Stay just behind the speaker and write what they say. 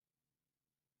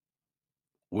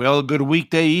Well, good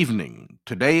weekday evening.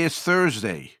 Today is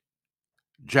Thursday,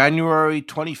 January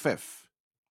 25th.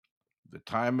 The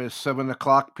time is 7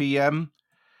 o'clock p.m.,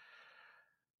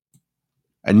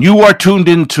 and you are tuned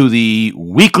into the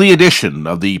weekly edition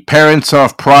of the Parents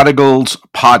of Prodigals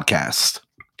podcast.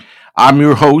 I'm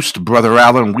your host, Brother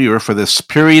Alan Weir, for this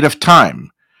period of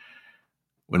time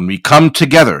when we come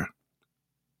together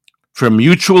for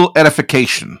mutual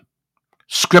edification,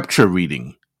 scripture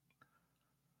reading,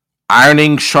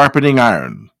 ironing, sharpening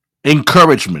iron,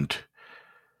 encouragement,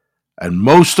 and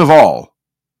most of all,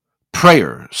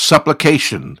 prayer,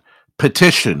 supplication,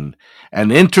 petition,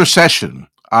 and intercession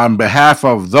on behalf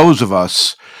of those of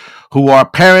us who are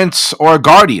parents or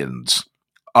guardians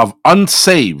of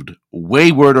unsaved,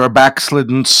 wayward, or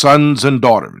backslidden sons and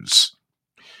daughters.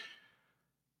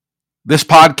 This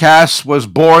podcast was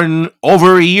born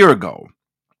over a year ago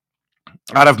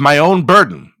out of my own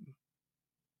burden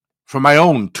for my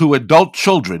own two adult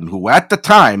children who at the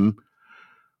time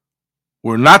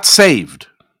were not saved.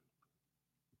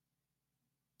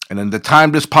 And in the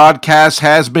time this podcast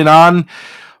has been on,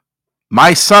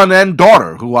 my son and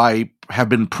daughter, who I have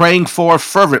been praying for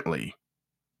fervently,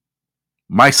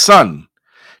 my son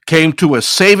came to a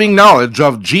saving knowledge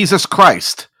of Jesus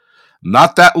Christ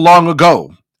not that long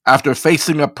ago after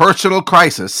facing a personal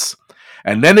crisis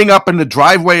and ending up in the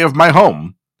driveway of my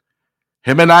home.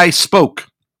 Him and I spoke.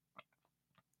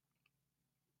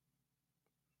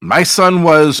 My son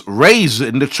was raised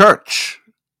in the church,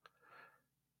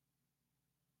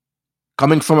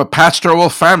 coming from a pastoral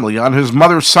family on his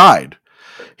mother's side.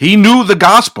 He knew the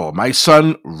gospel. My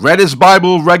son read his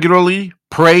Bible regularly,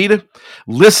 prayed,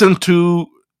 listened to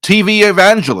TV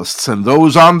evangelists and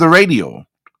those on the radio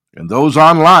and those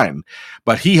online,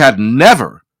 but he had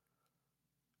never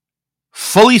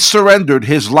fully surrendered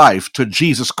his life to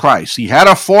Jesus Christ. He had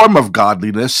a form of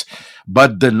godliness,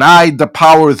 but denied the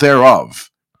power thereof.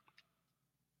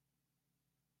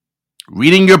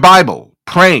 Reading your Bible,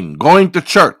 praying, going to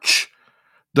church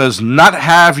does not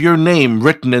have your name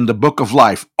written in the book of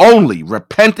life. Only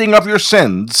repenting of your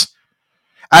sins,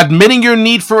 admitting your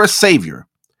need for a Savior,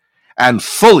 and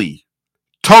fully,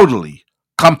 totally,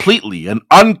 completely, and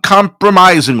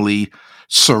uncompromisingly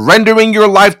surrendering your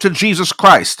life to Jesus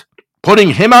Christ,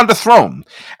 putting Him on the throne,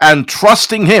 and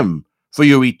trusting Him for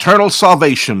your eternal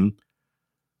salvation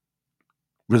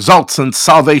results in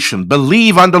salvation.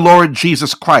 Believe on the Lord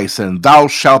Jesus Christ, and thou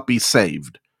shalt be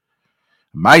saved.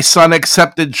 My son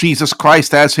accepted Jesus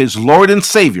Christ as his Lord and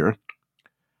Savior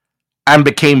and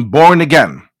became born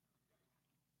again.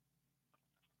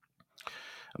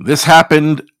 This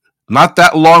happened not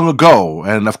that long ago,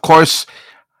 and of course,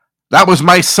 that was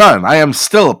my son. I am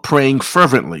still praying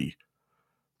fervently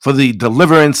for the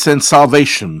deliverance and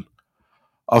salvation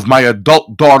of my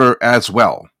adult daughter as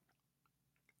well.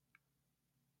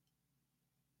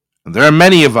 And there are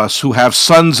many of us who have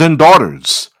sons and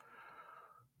daughters.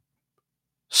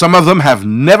 Some of them have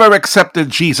never accepted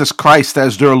Jesus Christ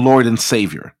as their Lord and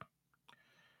Savior.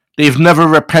 They've never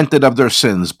repented of their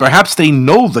sins. Perhaps they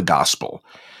know the gospel,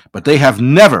 but they have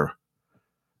never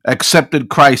accepted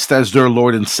Christ as their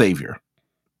Lord and Savior.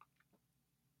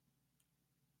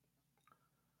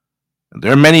 And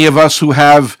there are many of us who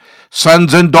have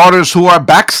sons and daughters who are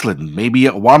backslidden. Maybe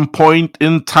at one point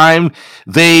in time,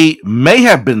 they may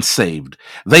have been saved.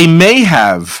 They may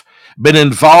have been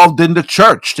involved in the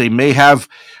church. They may have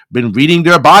been reading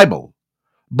their Bible.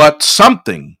 But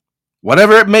something,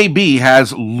 whatever it may be,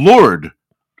 has lured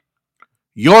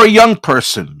your young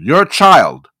person, your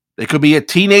child. They could be a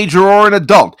teenager or an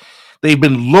adult. They've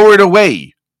been lured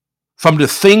away from the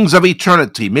things of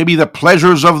eternity, maybe the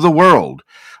pleasures of the world,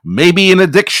 maybe an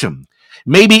addiction,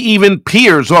 maybe even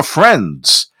peers or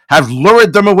friends have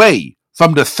lured them away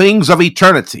from the things of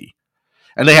eternity,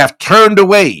 and they have turned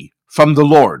away from the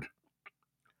Lord.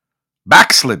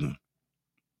 Backslidden.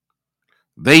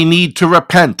 They need to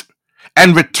repent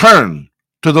and return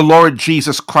to the Lord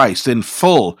Jesus Christ in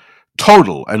full,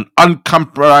 total, and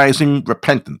uncompromising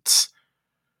repentance.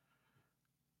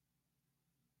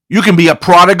 You can be a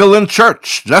prodigal in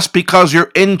church just because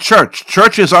you're in church.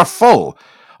 Churches are full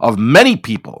of many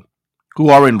people who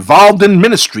are involved in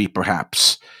ministry,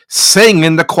 perhaps, sing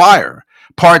in the choir,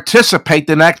 participate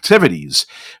in activities.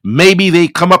 Maybe they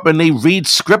come up and they read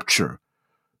scripture,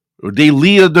 or they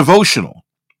lead a devotional.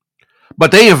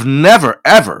 But they have never,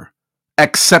 ever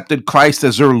accepted Christ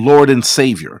as their Lord and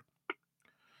Savior.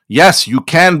 Yes, you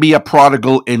can be a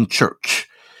prodigal in church.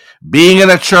 Being in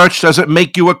a church doesn't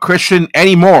make you a Christian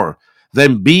any more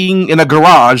than being in a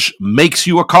garage makes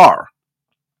you a car.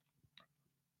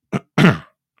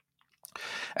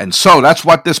 And so that's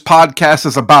what this podcast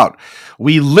is about.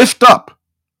 We lift up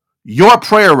your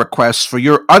prayer requests for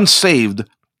your unsaved,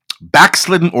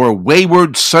 backslidden, or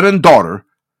wayward son and daughter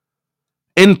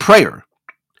in prayer,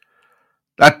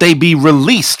 that they be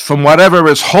released from whatever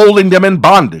is holding them in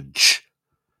bondage,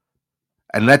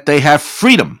 and that they have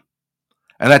freedom,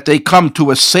 and that they come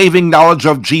to a saving knowledge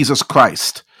of Jesus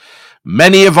Christ.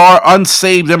 Many of our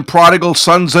unsaved and prodigal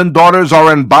sons and daughters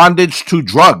are in bondage to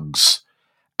drugs,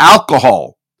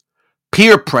 alcohol,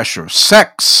 peer pressure,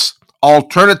 sex,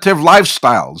 alternative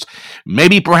lifestyles.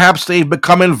 Maybe perhaps they've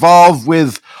become involved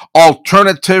with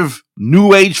alternative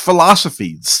New Age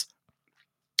philosophies,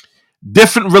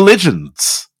 different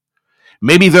religions.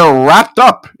 Maybe they're wrapped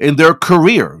up in their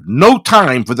career, no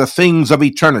time for the things of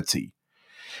eternity.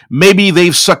 Maybe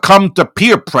they've succumbed to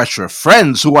peer pressure,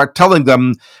 friends who are telling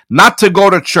them not to go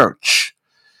to church.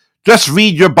 Just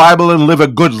read your Bible and live a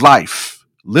good life.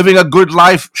 Living a good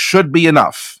life should be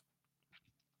enough.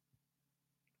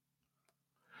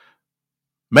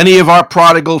 Many of our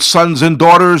prodigal sons and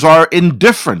daughters are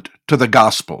indifferent to the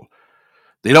gospel.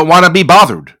 They don't want to be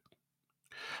bothered.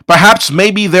 Perhaps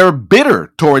maybe they're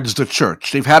bitter towards the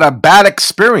church. They've had a bad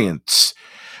experience.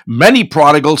 Many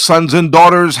prodigal sons and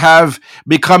daughters have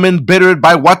become embittered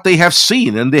by what they have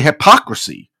seen and the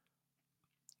hypocrisy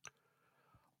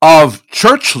of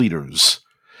church leaders,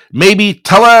 maybe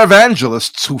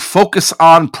televangelists who focus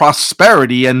on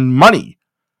prosperity and money.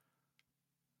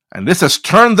 And this has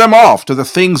turned them off to the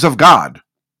things of God.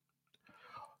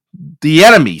 The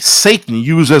enemy, Satan,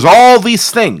 uses all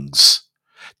these things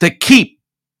to keep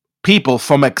people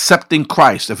from accepting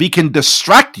Christ. If he can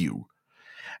distract you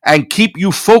and keep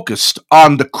you focused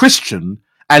on the Christian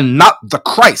and not the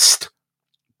Christ,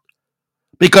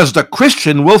 because the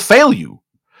Christian will fail you.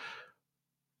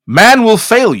 Man will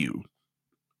fail you,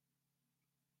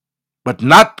 but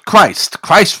not Christ.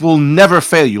 Christ will never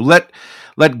fail you.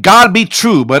 Let God be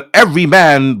true, but every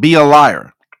man be a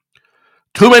liar.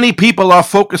 Too many people are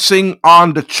focusing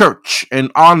on the church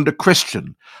and on the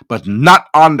Christian, but not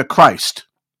on the Christ.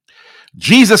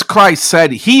 Jesus Christ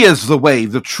said he is the way,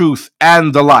 the truth,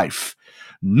 and the life.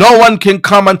 No one can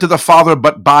come unto the Father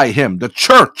but by him. The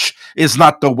church is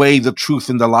not the way, the truth,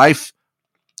 and the life.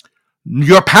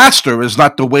 Your pastor is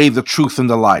not the way, the truth, and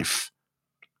the life.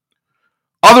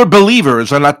 Other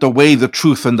believers are not the way, the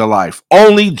truth, and the life.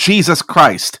 Only Jesus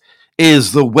Christ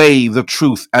is the way, the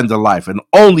truth, and the life. And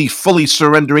only fully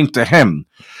surrendering to him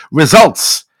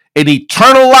results in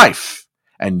eternal life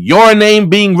and your name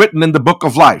being written in the book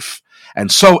of life. And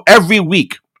so every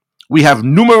week we have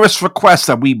numerous requests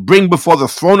that we bring before the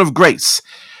throne of grace,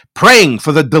 praying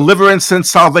for the deliverance and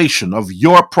salvation of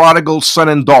your prodigal son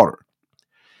and daughter.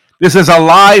 This is a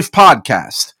live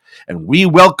podcast, and we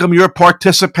welcome your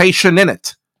participation in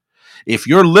it. If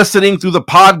you're listening through the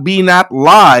Podbean app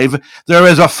live, there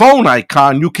is a phone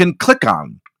icon you can click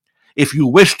on. If you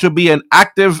wish to be an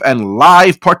active and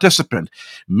live participant,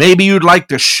 maybe you'd like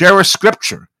to share a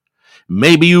scripture.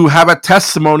 Maybe you have a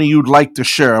testimony you'd like to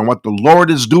share on what the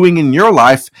Lord is doing in your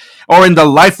life or in the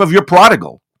life of your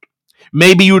prodigal.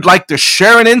 Maybe you'd like to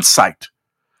share an insight,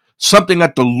 something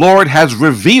that the Lord has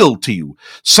revealed to you,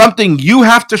 something you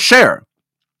have to share,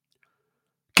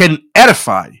 can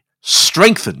edify,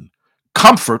 strengthen,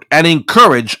 comfort, and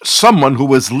encourage someone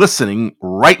who is listening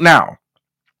right now.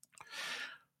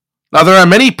 Now, there are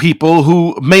many people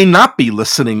who may not be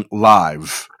listening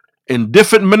live. In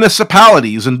different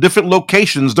municipalities and different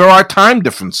locations, there are time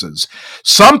differences.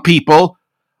 Some people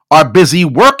are busy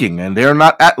working and they're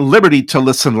not at liberty to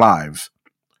listen live.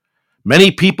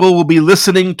 Many people will be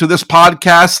listening to this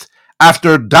podcast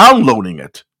after downloading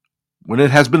it when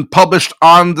it has been published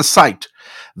on the site.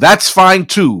 That's fine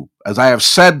too, as I have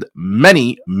said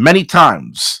many, many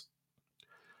times.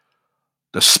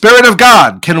 The Spirit of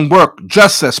God can work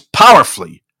just as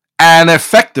powerfully and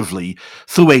effectively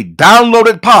through a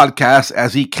downloaded podcast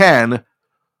as he can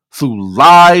through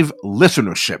live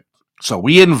listenership. So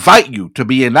we invite you to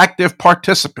be an active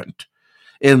participant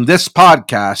in this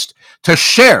podcast, to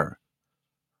share.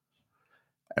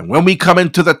 And when we come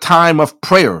into the time of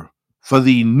prayer for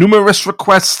the numerous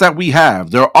requests that we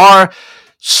have, there are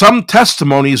some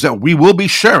testimonies that we will be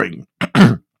sharing.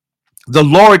 The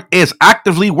Lord is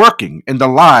actively working in the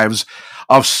lives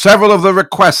of several of the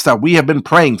requests that we have been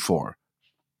praying for.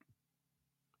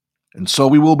 And so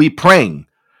we will be praying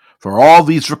for all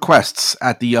these requests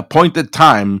at the appointed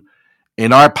time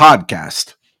in our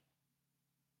podcast.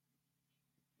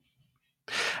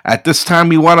 At this time,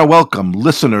 we want to welcome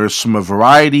listeners from a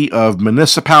variety of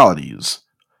municipalities.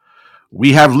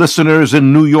 We have listeners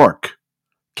in New York,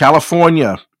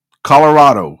 California,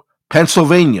 Colorado,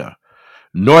 Pennsylvania,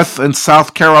 North and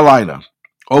South Carolina,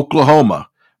 Oklahoma,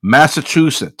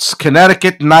 Massachusetts,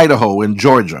 Connecticut, and Idaho, and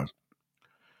Georgia.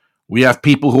 We have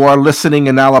people who are listening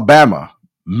in Alabama,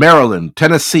 Maryland,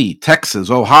 Tennessee,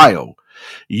 Texas, Ohio,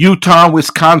 Utah,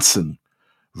 Wisconsin,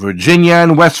 Virginia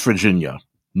and West Virginia,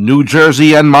 New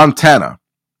Jersey and Montana.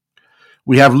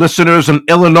 We have listeners in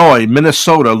Illinois,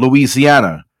 Minnesota,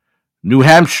 Louisiana, New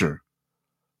Hampshire,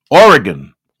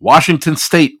 Oregon, Washington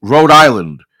State, Rhode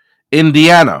Island,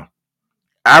 Indiana,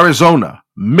 Arizona,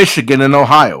 Michigan, and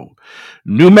Ohio,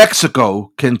 New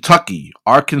Mexico, Kentucky,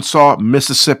 Arkansas,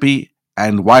 Mississippi,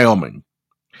 and Wyoming.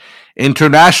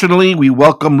 Internationally, we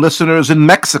welcome listeners in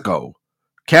Mexico,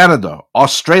 Canada,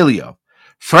 Australia,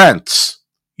 France,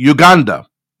 Uganda,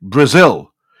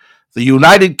 Brazil, the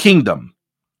United Kingdom,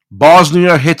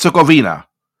 Bosnia-Herzegovina,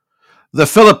 the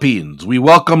Philippines. We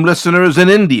welcome listeners in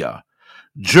India,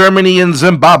 Germany and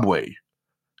Zimbabwe,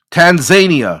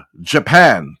 Tanzania,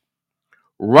 Japan,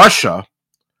 Russia,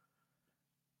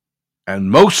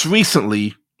 and most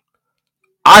recently,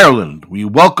 Ireland. We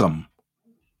welcome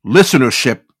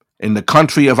listenership in the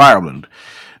country of Ireland.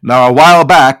 Now, a while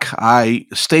back, I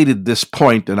stated this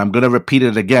point, and I'm going to repeat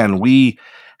it again. We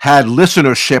had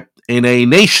listenership in a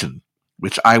nation,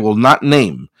 which I will not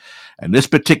name. And this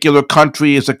particular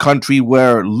country is a country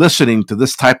where listening to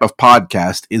this type of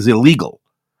podcast is illegal,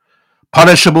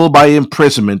 punishable by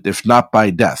imprisonment, if not by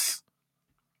death.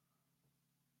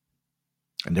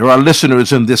 And there are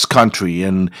listeners in this country.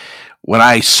 And when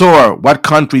I saw what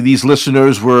country these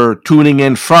listeners were tuning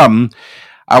in from,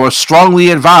 I was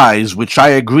strongly advised, which I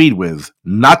agreed with,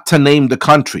 not to name the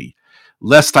country,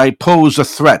 lest I pose a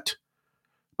threat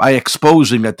by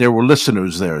exposing that there were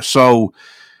listeners there. So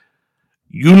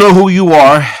you know who you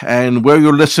are and where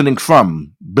you're listening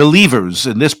from. Believers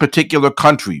in this particular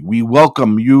country, we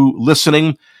welcome you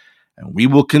listening, and we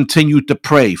will continue to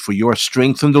pray for your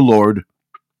strength in the Lord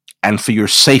and for your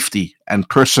safety and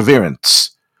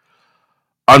perseverance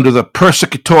under the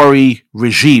persecutory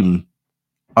regime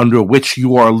under which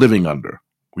you are living under.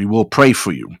 We will pray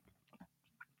for you.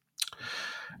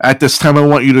 At this time, I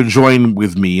want you to join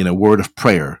with me in a word of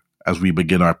prayer as we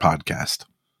begin our podcast.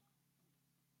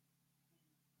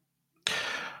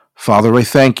 Father, I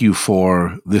thank you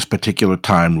for this particular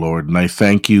time, Lord, and I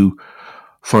thank you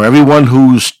for everyone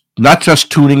who's not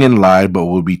just tuning in live, but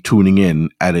will be tuning in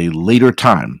at a later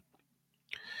time.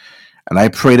 And I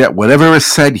pray that whatever is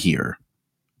said here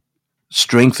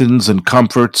strengthens and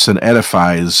comforts and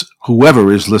edifies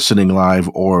whoever is listening live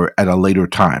or at a later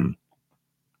time.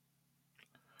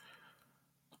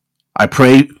 I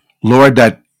pray, Lord,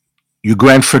 that you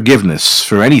grant forgiveness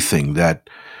for anything that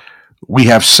we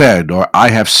have said or I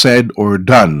have said or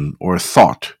done or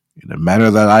thought in a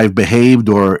manner that I've behaved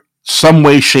or some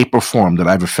way, shape, or form that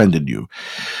I've offended you.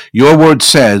 Your word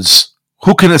says,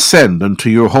 who can ascend unto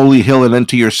your holy hill and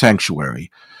into your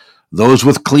sanctuary? Those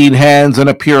with clean hands and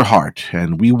a pure heart.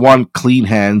 And we want clean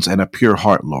hands and a pure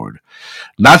heart, Lord.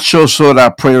 Not so that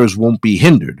our prayers won't be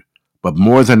hindered, but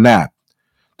more than that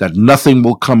nothing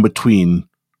will come between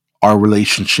our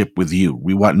relationship with you.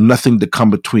 We want nothing to come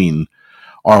between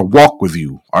our walk with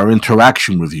you, our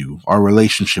interaction with you, our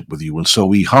relationship with you. And so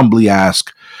we humbly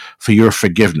ask for your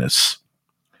forgiveness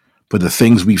for the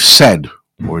things we've said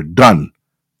or done,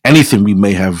 anything we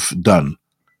may have done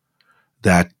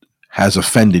that has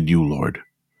offended you, Lord.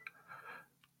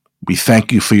 We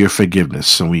thank you for your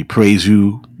forgiveness, and we praise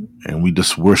you, and we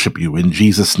just worship you. In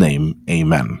Jesus' name,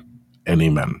 amen and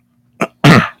amen.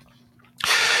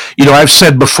 You know, I've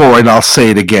said before, and I'll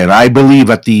say it again, I believe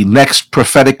that the next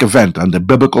prophetic event on the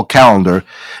biblical calendar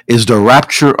is the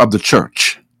rapture of the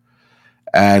church.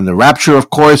 And the rapture, of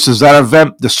course, is that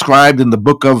event described in the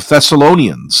book of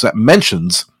Thessalonians that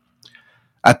mentions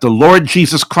that the Lord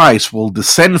Jesus Christ will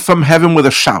descend from heaven with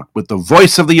a shout, with the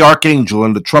voice of the archangel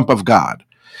and the trump of God.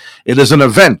 It is an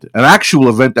event, an actual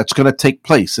event that's going to take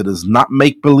place. It is not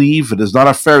make-believe. It is not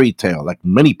a fairy tale like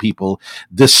many people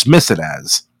dismiss it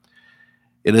as.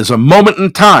 It is a moment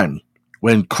in time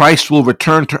when Christ will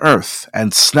return to earth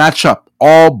and snatch up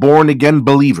all born-again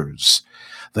believers.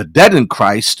 The dead in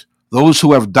Christ, those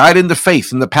who have died in the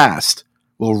faith in the past,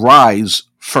 will rise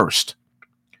first.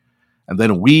 And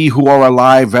then we who are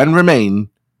alive and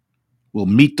remain will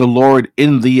meet the Lord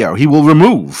in the air. He will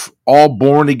remove all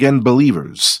born-again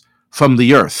believers from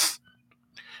the earth.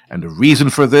 And the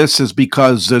reason for this is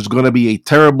because there's going to be a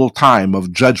terrible time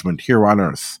of judgment here on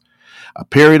earth. A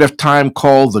period of time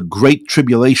called the Great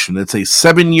Tribulation. It's a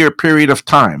 7-year period of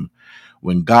time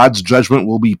when God's judgment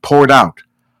will be poured out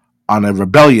on a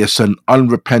rebellious and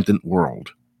unrepentant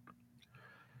world.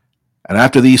 And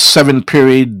after this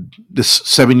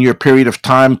 7-year period of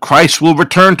time, Christ will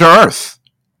return to earth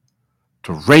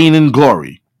to reign in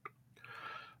glory.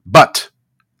 But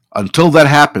Until that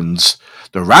happens,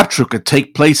 the rapture could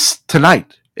take place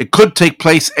tonight. It could take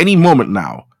place any moment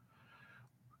now.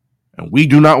 And we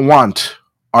do not want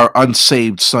our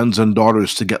unsaved sons and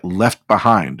daughters to get left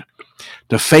behind,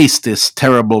 to face this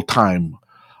terrible time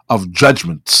of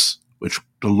judgments which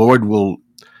the Lord will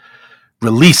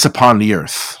release upon the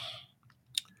earth.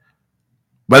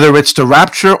 Whether it's the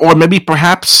rapture or maybe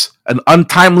perhaps an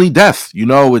untimely death.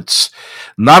 It's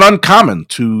not uncommon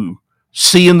to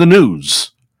see in the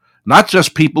news, not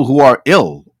just people who are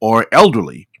ill or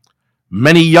elderly,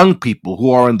 many young people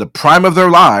who are in the prime of their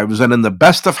lives and in the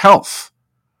best of health.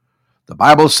 The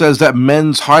Bible says that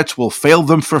men's hearts will fail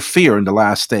them for fear in the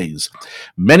last days.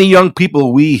 Many young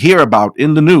people we hear about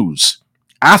in the news,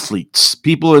 athletes,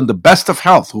 people in the best of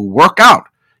health who work out,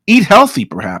 eat healthy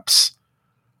perhaps,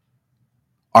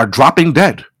 are dropping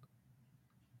dead.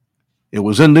 It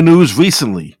was in the news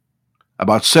recently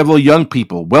about several young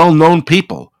people, well-known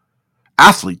people,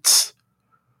 athletes,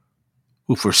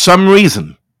 who for some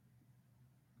reason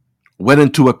went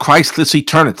into a Christless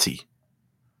eternity.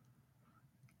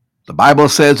 The Bible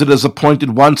says it is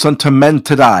appointed once unto men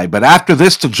to die, but after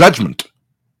this to judgment.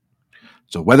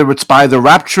 So whether it's by the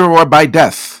rapture or by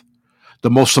death, the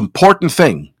most important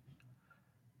thing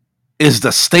is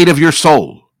the state of your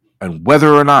soul and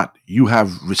whether or not you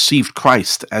have received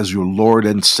Christ as your Lord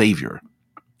and Savior.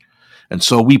 And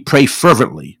so we pray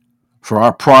fervently for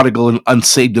our prodigal and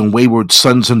unsaved and wayward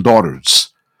sons and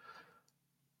daughters,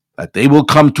 that they will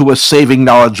come to a saving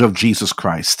knowledge of Jesus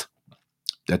Christ,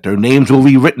 that their names will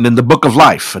be written in the book of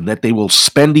life, and that they will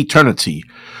spend eternity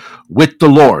with the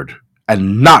Lord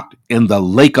and not in the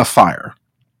lake of fire.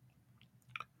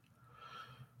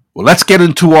 Well, let's get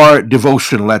into our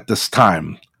devotional at this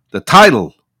time. The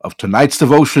title of tonight's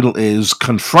devotional is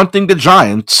Confronting the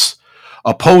Giants,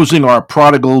 Opposing Our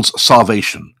Prodigal's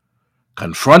Salvation.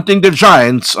 Confronting the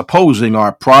Giants, Opposing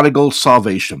Our Prodigal's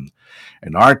Salvation.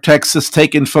 And our text is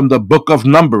taken from the book of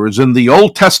Numbers in the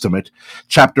Old Testament,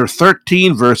 chapter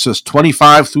 13, verses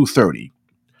 25 through 30.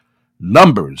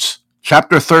 Numbers,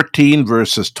 chapter 13,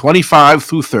 verses 25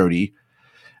 through 30.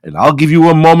 And I'll give you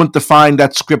a moment to find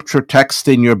that scripture text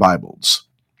in your Bibles.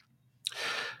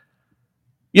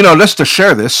 Just to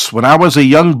share this, when I was a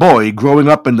young boy growing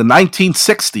up in the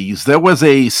 1960s, there was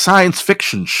a science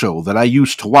fiction show that I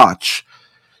used to watch.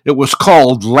 It was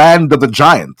called Land of the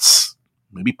Giants.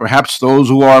 Maybe perhaps those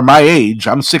who are my age,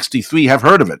 I'm 63, have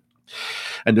heard of it.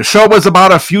 And the show was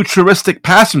about a futuristic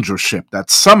passenger ship that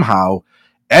somehow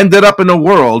ended up in a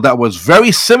world that was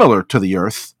very similar to the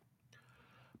Earth,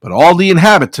 but all the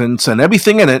inhabitants and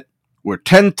everything in it were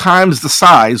 10 times the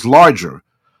size larger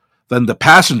than the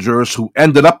passengers who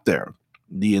ended up there.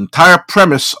 The entire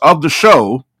premise of the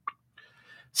show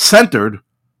centered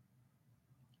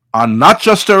on not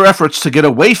just their efforts to get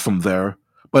away from there,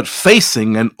 but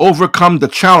facing and overcome the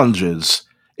challenges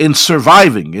in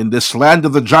surviving in this land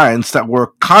of the giants that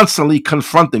were constantly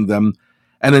confronting them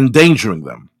and endangering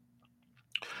them.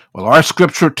 Well, our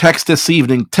scripture text this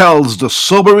evening tells the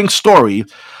sobering story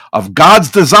of God's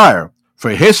desire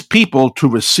for his people to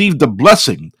receive the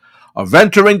blessing of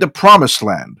entering the promised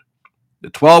land, the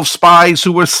 12 spies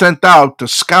who were sent out to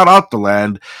scout out the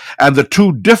land, and the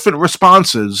two different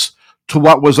responses to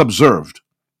what was observed.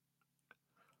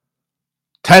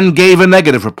 10 gave a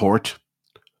negative report,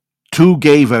 2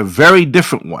 gave a very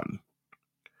different one.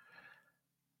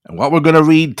 And what we're going to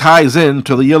read ties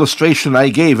into the illustration I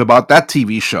gave about that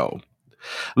TV show.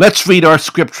 Let's read our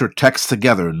scripture text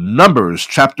together, Numbers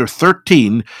chapter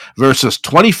 13, verses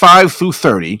 25 through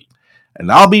 30,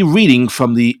 and I'll be reading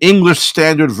from the English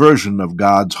Standard Version of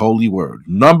God's Holy Word.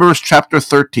 Numbers chapter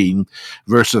 13,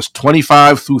 verses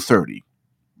 25 through 30.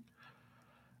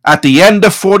 At the end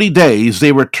of 40 days,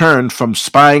 they returned from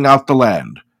spying out the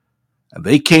land. And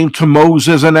they came to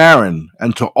Moses and Aaron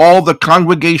and to all the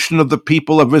congregation of the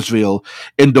people of Israel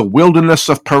in the wilderness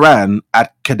of Paran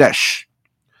at Kadesh.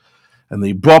 And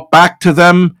they brought back to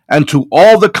them and to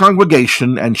all the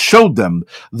congregation and showed them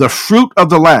the fruit of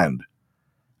the land.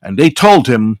 And they told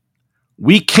him,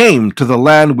 "We came to the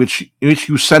land which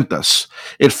you sent us.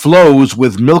 It flows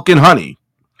with milk and honey,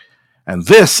 and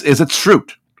this is its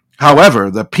fruit. However,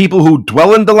 the people who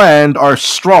dwell in the land are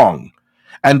strong,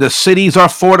 and the cities are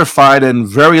fortified and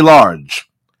very large.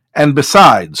 And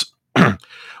besides,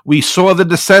 we saw the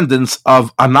descendants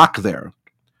of Anak there.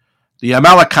 The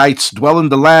Amalekites dwell in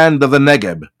the land of the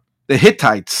Negeb. The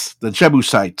Hittites, the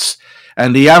Jebusites,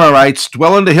 and the Amorites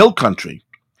dwell in the hill country.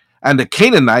 And the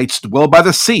Canaanites dwell by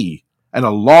the sea and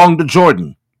along the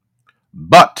Jordan."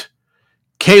 But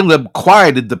Caleb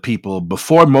quieted the people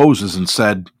before Moses and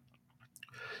said,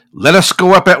 "Let us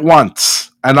go up at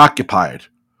once and occupy it.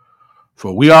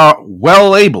 for we are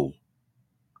well able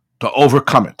to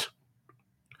overcome it.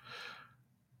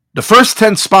 The first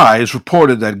 10 spies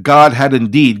reported that God had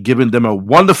indeed given them a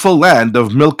wonderful land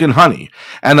of milk and honey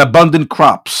and abundant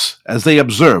crops, as they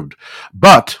observed.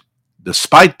 But,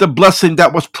 despite the blessing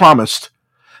that was promised,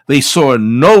 they saw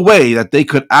no way that they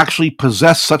could actually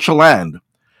possess such a land,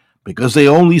 because they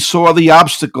only saw the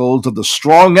obstacles of the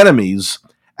strong enemies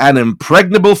and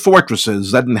impregnable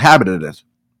fortresses that inhabited it.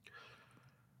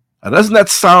 Now, doesn't that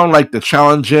sound like the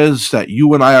challenges that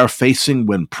you and I are facing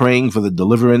when praying for the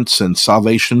deliverance and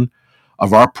salvation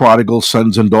of our prodigal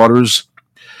sons and daughters?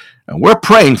 And we're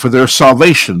praying for their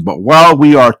salvation, but while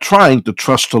we are trying to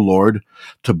trust the Lord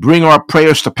to bring our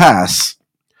prayers to pass,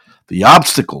 the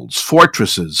obstacles,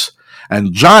 fortresses,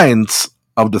 and giants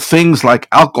of the things like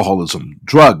alcoholism,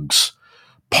 drugs,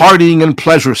 partying and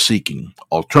pleasure seeking,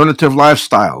 alternative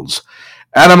lifestyles,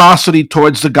 animosity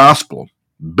towards the gospel,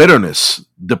 bitterness,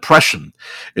 depression,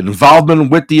 involvement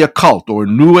with the occult or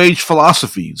New Age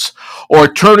philosophies, or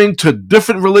turning to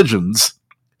different religions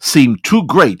seem too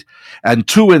great and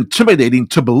too intimidating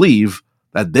to believe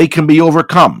that they can be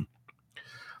overcome.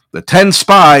 The 10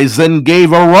 spies then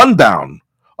gave a rundown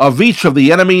of each of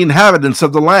the enemy inhabitants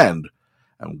of the land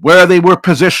and where they were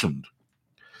positioned.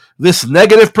 This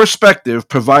negative perspective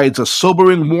provides a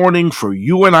sobering warning for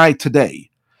you and I today.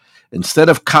 Instead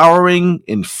of cowering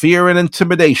in fear and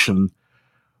intimidation,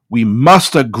 we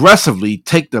must aggressively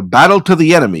take the battle to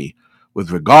the enemy with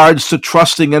regards to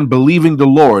trusting and believing the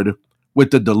Lord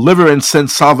with the deliverance and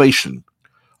salvation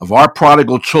of our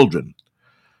prodigal children.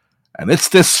 And it's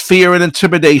this fear and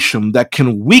intimidation that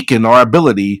can weaken our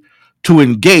ability to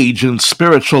engage in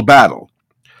spiritual battle,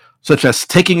 such as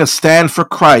taking a stand for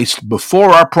Christ before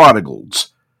our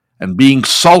prodigals and being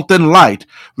salt and light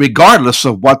regardless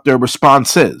of what their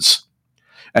response is,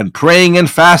 and praying and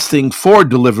fasting for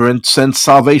deliverance and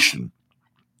salvation.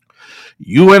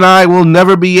 You and I will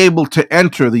never be able to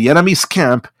enter the enemy's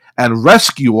camp and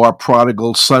rescue our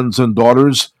prodigal sons and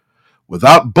daughters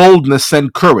without boldness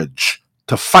and courage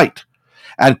to fight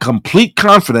and complete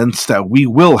confidence that we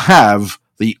will have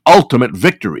the ultimate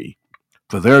victory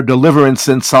for their deliverance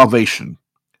and salvation.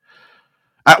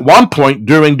 At one point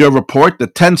during their report, the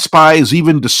 10 spies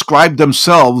even described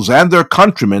themselves and their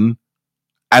countrymen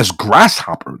as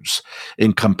grasshoppers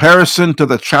in comparison to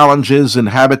the challenges,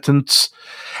 inhabitants,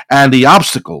 and the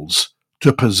obstacles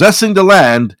to possessing the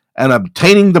land and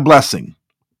obtaining the blessing.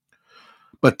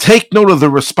 But take note of the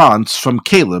response from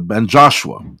Caleb and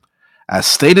Joshua. As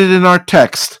stated in our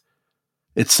text,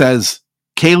 it says,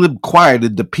 Caleb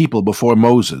quieted the people before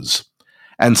Moses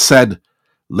and said,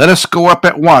 "Let us go up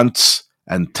at once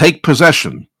and take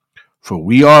possession, for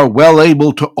we are well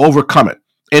able to overcome it."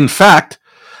 In fact,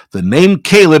 the name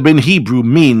Caleb in Hebrew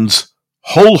means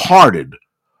wholehearted,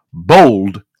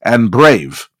 bold, and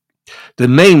brave. The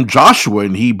name Joshua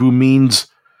in Hebrew means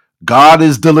God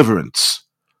is deliverance.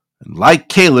 And like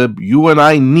Caleb, you and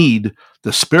I need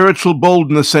the spiritual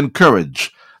boldness and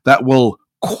courage that will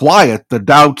quiet the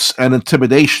doubts and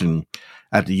intimidation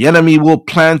that the enemy will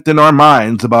plant in our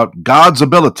minds about God's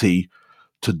ability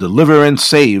to deliver and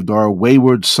save our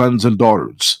wayward sons and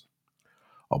daughters.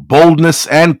 A boldness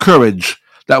and courage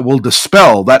that will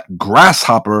dispel that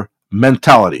grasshopper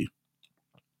mentality.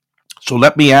 So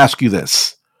let me ask you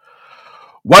this.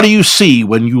 What do you see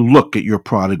when you look at your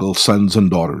prodigal sons and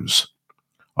daughters?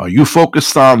 Are you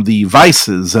focused on the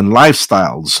vices and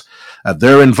lifestyles that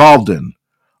they're involved in?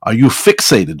 Are you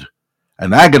fixated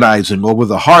and agonizing over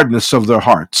the hardness of their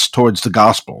hearts towards the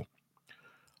gospel?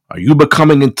 Are you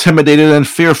becoming intimidated and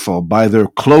fearful by their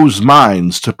closed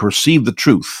minds to perceive the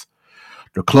truth,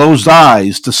 their closed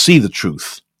eyes to see the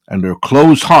truth, and their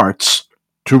closed hearts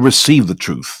to receive the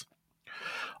truth?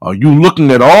 Are you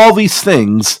looking at all these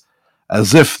things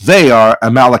as if they are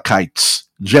Amalekites,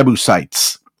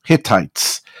 Jebusites,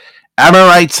 Hittites,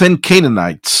 Amorites, and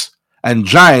Canaanites, and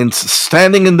giants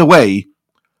standing in the way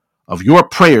of your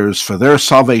prayers for their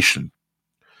salvation?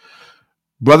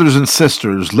 Brothers and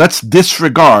sisters, let's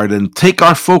disregard and take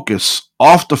our focus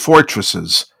off the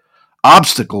fortresses,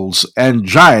 obstacles, and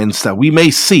giants that we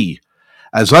may see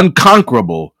as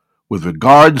unconquerable with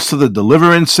regards to the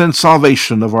deliverance and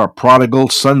salvation of our prodigal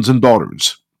sons and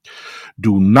daughters.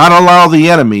 Do not allow the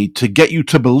enemy to get you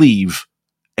to believe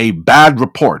a bad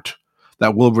report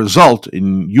that will result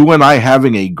in you and I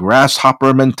having a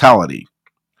grasshopper mentality.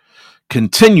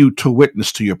 Continue to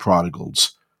witness to your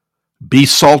prodigals. Be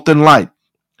salt and light,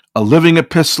 a living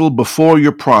epistle before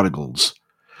your prodigals.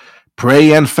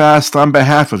 Pray and fast on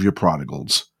behalf of your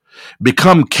prodigals.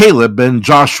 Become Caleb and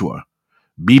Joshua.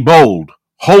 Be bold,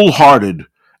 wholehearted,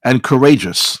 and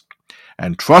courageous,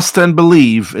 and trust and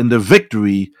believe in the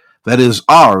victory that is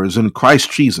ours in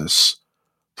Christ Jesus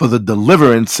for the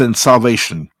deliverance and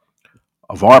salvation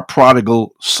of our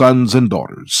prodigal sons and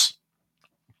daughters.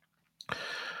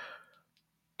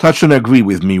 Touch and agree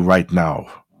with me right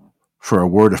now for a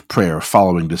word of prayer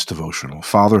following this devotional.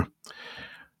 Father,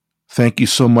 thank you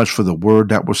so much for the word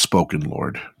that was spoken,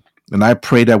 Lord. And I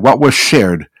pray that what was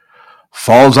shared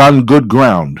falls on good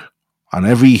ground on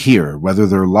every hearer, whether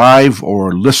they're live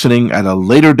or listening at a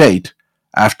later date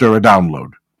after a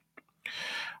download.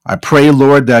 I pray,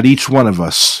 Lord, that each one of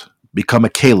us become a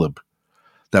Caleb,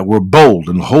 that we're bold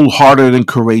and wholehearted and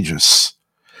courageous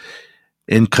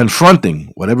in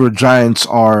confronting whatever giants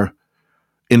are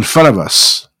in front of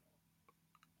us,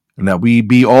 and that we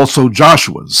be also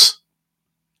Joshua's,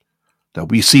 that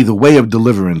we see the way of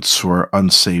deliverance for our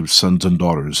unsaved sons and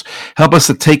daughters. Help us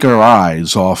to take our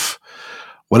eyes off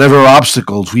whatever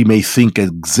obstacles we may think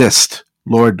exist.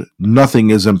 Lord,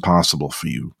 nothing is impossible for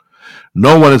you.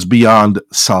 No one is beyond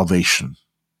salvation.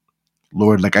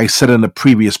 Lord, like I said in the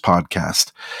previous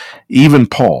podcast, even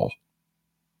Paul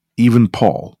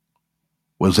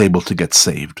was able to get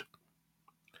saved.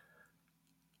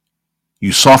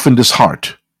 You softened his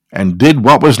heart and did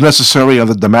what was necessary on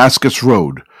the Damascus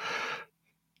road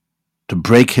to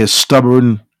break his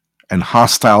stubborn and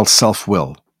hostile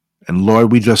self-will. And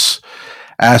Lord, we just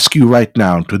ask you right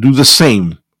now to do the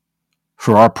same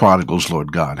for our prodigals,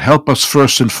 Lord God. Help us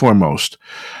first and foremost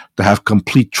to have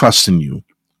complete trust in you.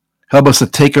 Help us to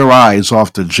take our eyes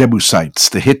off the Jebusites,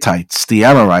 the Hittites, the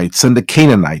Amorites, and the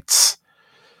Canaanites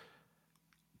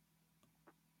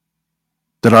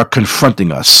that are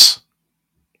confronting us.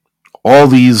 All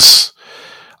these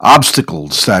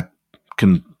obstacles that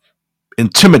can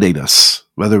intimidate us,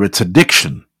 whether it's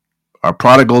addiction. Our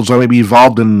prodigals are maybe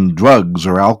involved in drugs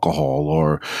or alcohol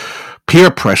or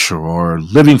peer pressure or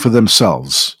living for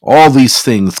themselves. All these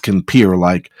things can appear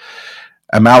like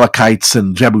Amalekites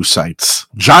and Jebusites,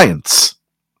 giants,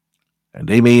 and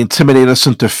they may intimidate us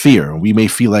into fear, and we may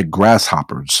feel like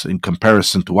grasshoppers in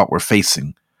comparison to what we're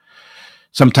facing.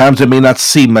 Sometimes it may not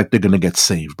seem like they're going to get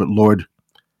saved, but Lord,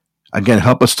 again,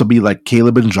 help us to be like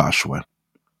Caleb and Joshua,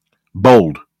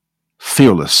 bold,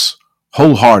 fearless,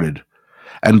 wholehearted,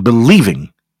 and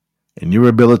believing in your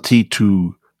ability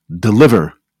to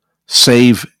deliver,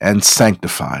 save, and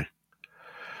sanctify.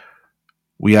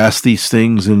 We ask these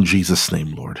things in Jesus'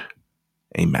 name, Lord.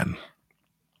 Amen.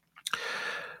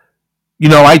 You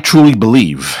know, I truly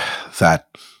believe that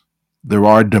there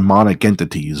are demonic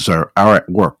entities that are at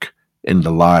work in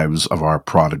the lives of our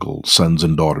prodigal sons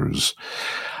and daughters.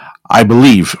 I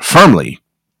believe firmly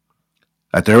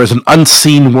that there is an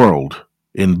unseen world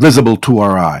invisible to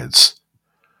our eyes,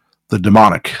 the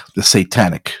demonic, the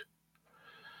satanic,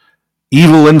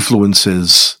 evil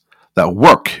influences that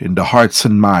work in the hearts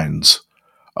and minds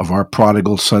of our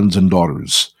prodigal sons and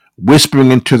daughters,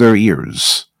 whispering into their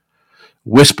ears,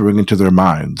 whispering into their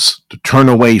minds to turn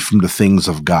away from the things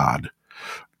of God.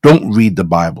 Don't read the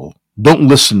Bible. Don't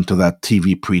listen to that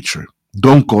TV preacher.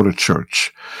 Don't go to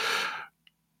church.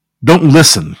 Don't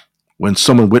listen when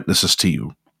someone witnesses to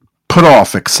you. Put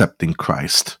off accepting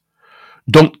Christ.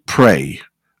 Don't pray.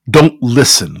 Don't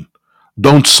listen.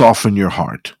 Don't soften your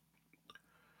heart.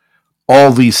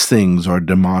 All these things are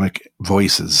demonic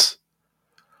voices.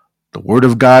 The Word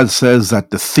of God says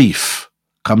that the thief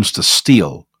comes to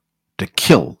steal, to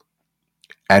kill,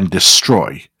 and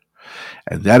destroy.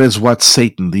 And that is what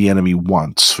Satan, the enemy,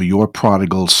 wants for your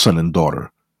prodigal son and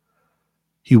daughter.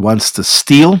 He wants to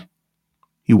steal,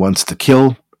 he wants to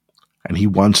kill, and he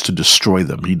wants to destroy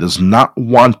them. He does not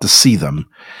want to see them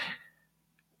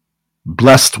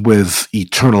blessed with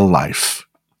eternal life.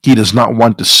 He does not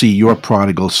want to see your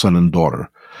prodigal son and daughter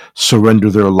surrender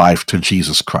their life to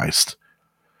Jesus Christ.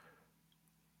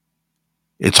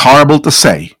 It's horrible to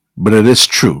say, but it is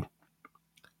true.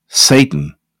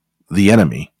 Satan, the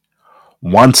enemy,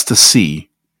 wants to see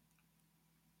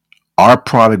our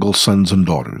prodigal sons and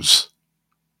daughters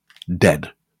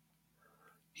dead.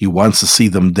 He wants to see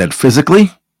them dead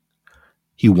physically.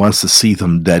 He wants to see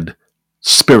them dead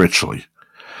spiritually.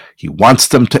 He wants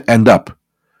them to end up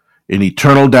in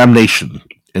eternal damnation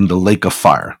in the lake of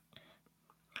fire.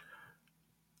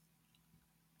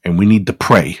 And we need to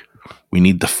pray. We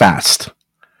need to fast.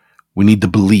 We need to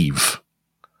believe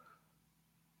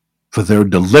for their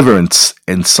deliverance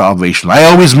and salvation. I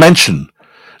always mention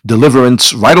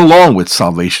deliverance right along with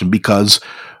salvation because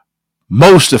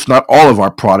most, if not all, of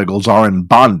our prodigals are in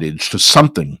bondage to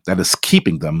something that is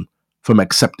keeping them from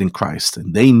accepting Christ.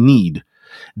 And they need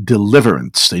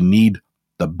deliverance. They need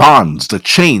the bonds, the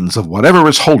chains of whatever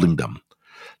is holding them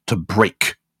to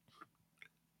break.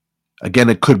 Again,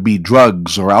 it could be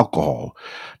drugs or alcohol,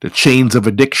 the chains of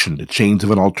addiction, the chains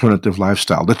of an alternative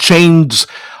lifestyle, the chains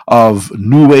of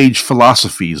New Age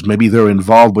philosophies. Maybe they're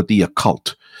involved with the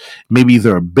occult. Maybe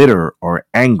they're bitter or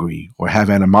angry or have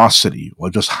animosity or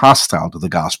just hostile to the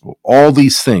gospel. All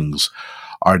these things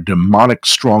are demonic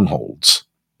strongholds.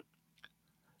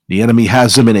 The enemy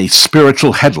has them in a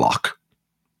spiritual headlock.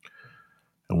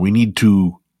 And we need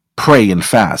to pray and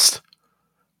fast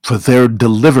for their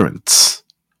deliverance,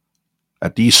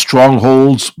 that these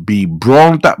strongholds be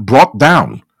brought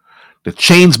down, the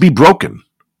chains be broken,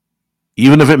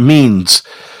 even if it means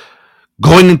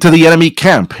going into the enemy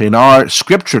camp. In our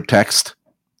scripture text,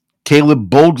 Caleb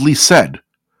boldly said,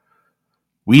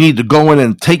 we need to go in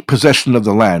and take possession of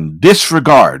the land,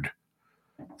 disregard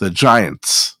the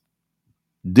giants,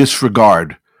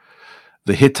 disregard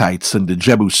the Hittites and the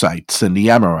Jebusites and the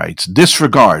Amorites,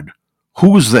 disregard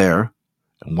who's there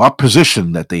and what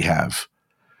position that they have.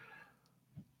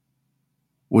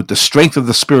 With the strength of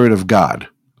the Spirit of God,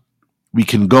 we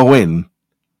can go in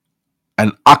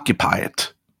and occupy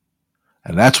it.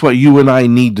 And that's what you and I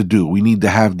need to do. We need to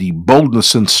have the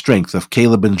boldness and strength of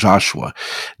Caleb and Joshua.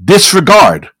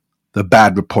 Disregard the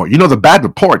bad report. You know, the bad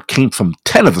report came from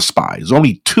 10 of the spies.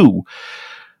 Only 2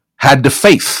 had the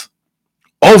faith.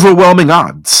 Overwhelming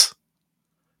odds.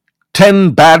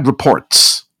 10 bad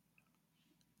reports.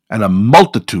 And a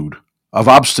multitude of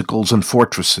obstacles and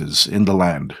fortresses in the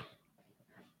land.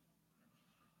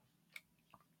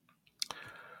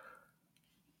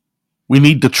 We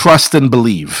need to trust and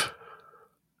believe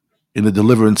in the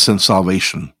deliverance and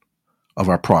salvation of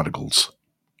our prodigals.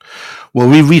 Well,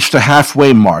 we've reached the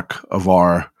halfway mark of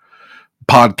our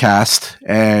podcast,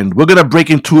 and we're going to break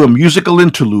into a musical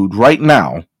interlude right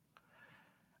now.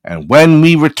 And when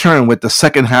we return with the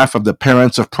second half of the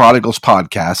Parents of Prodigals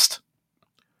podcast,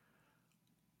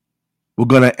 we're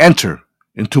going to enter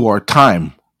into our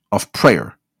time of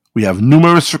prayer. We have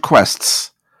numerous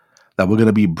requests that we're going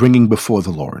to be bringing before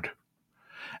the Lord,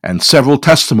 and several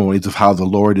testimonies of how the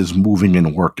Lord is moving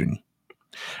and working.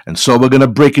 And so we're going to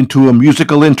break into a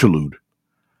musical interlude,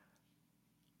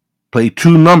 play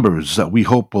 2 numbers that we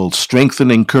hope will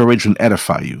strengthen, encourage, and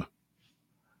edify you.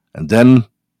 And then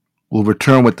we'll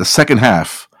return with the second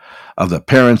half of the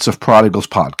Parents of Prodigals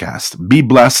podcast. Be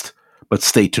blessed, but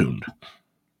stay tuned.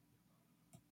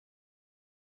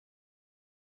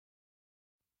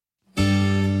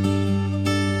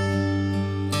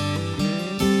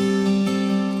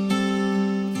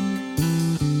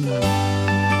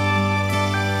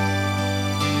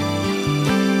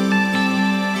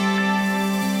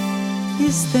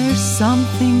 Is there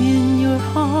something in your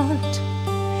heart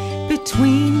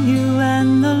between you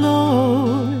and the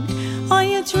Lord? Are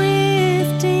you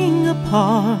drifting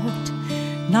apart,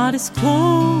 not as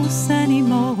close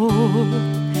anymore?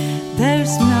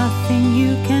 There's nothing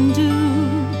you can do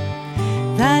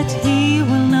that He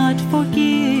will not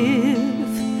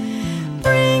forgive.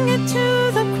 Bring it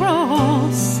to the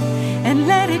cross and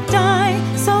let it die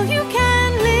so you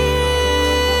can live.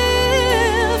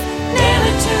 Nail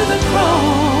it to the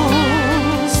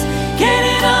cross, get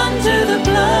it under the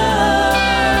blood.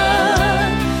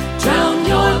 Drown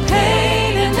your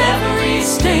pain and every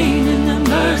stain in the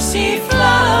mercy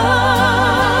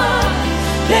flood.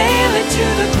 Nail it to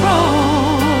the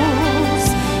cross,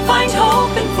 find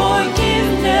hope and forgiveness.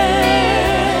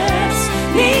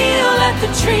 Kneel at the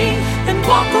tree and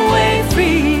walk away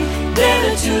free. Nail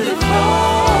it to the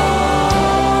cross.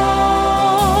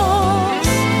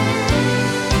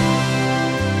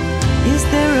 Is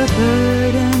there a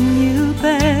burden you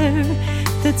bear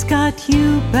that's got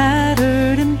you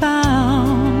battered and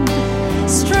bound?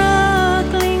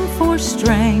 Struggling for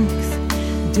strength,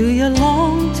 do you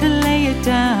long to lay it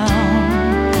down?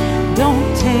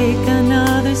 Don't take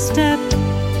another step,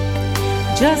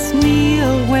 just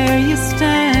kneel where you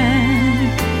stand.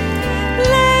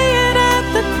 Lay it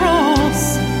at the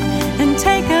cross and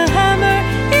take a hammer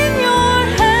in your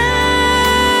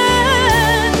hand.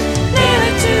 Nail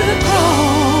it to the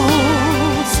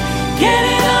cross, get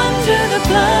it under the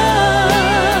blood.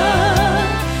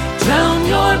 Drown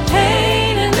your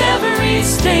pain and every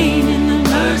stain in the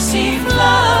mercy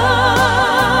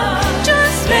flood.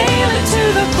 Just nail it to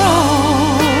the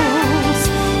cross,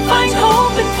 find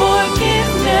hope and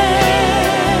forgiveness.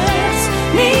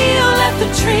 Kneel at the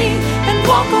tree and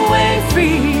walk away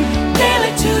free. Nail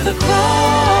it to the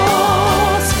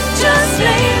cross, just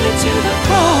nail it to the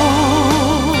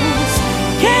cross.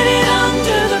 Get it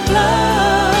under the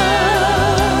blood.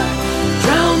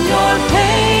 Drown your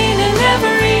pain and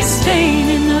every stain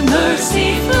in the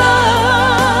mercy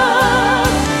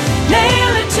flood.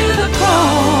 Nail it to the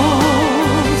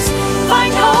cross,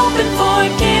 find hope and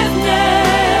forgiveness.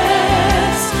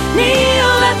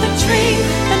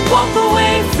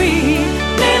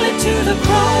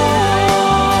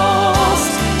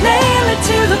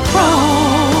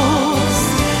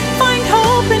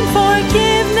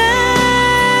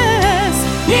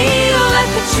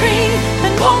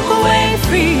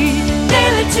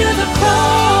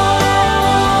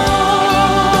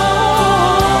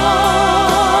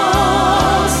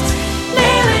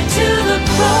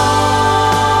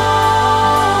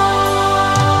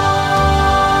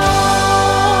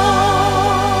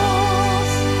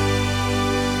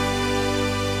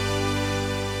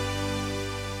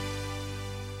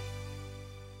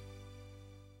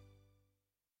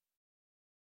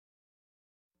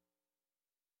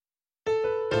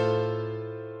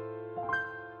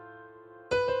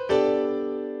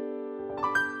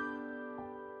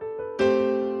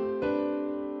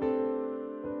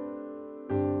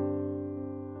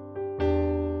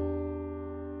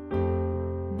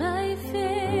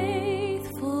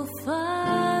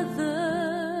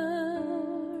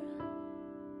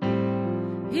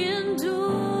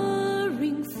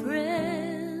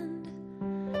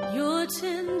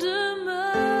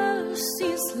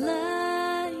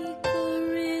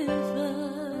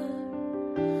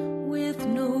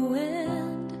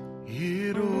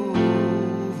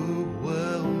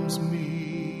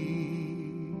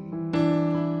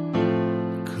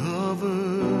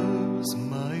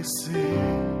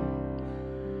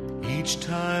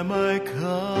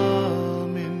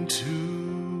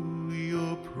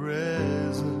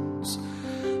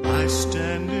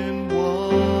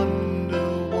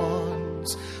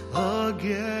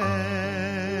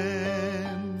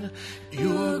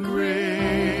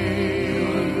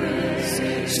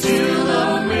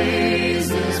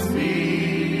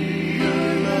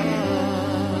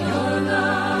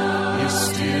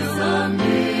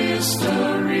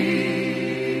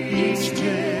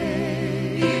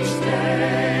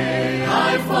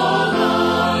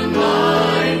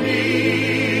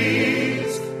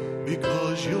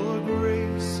 Your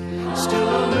grace still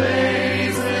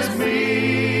amazes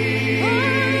me.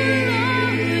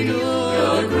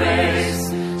 Your grace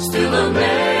still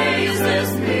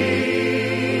amazes me.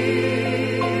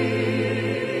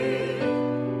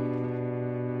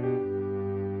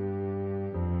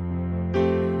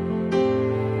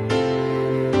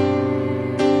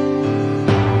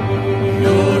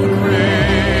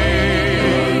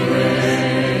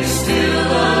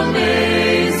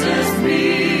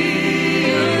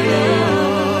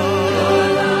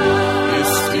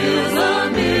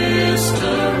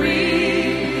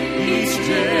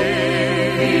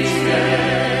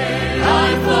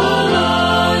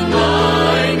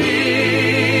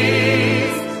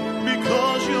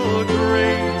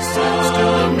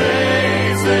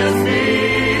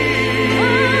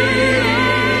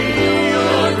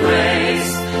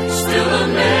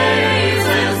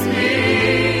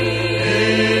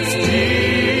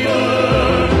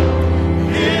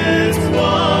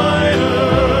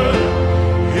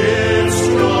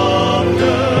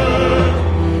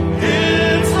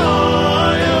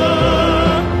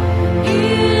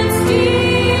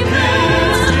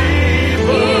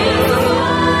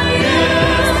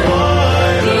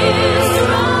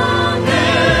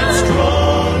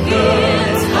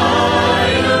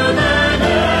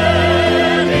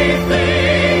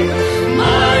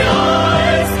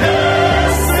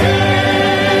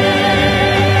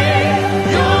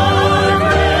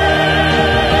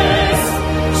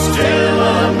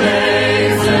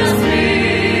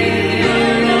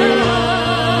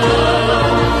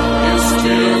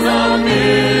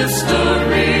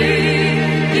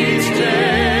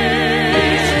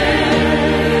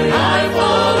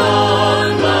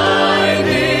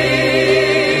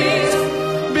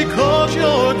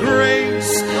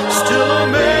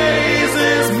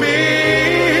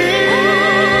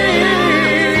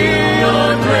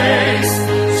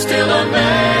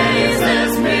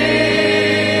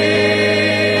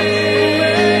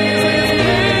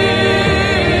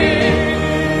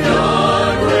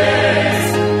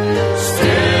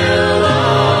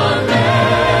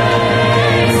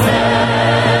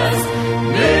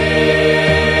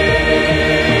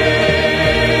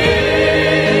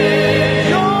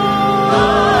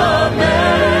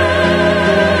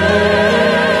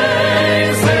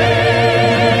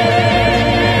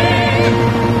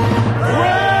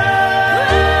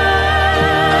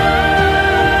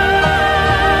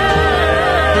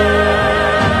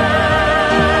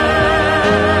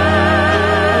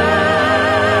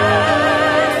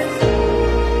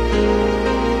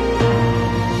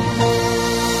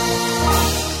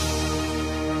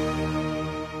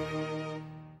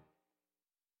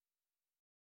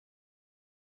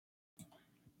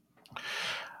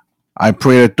 I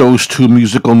pray that those two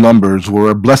musical numbers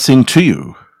were a blessing to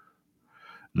you.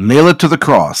 Nail it to the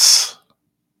cross,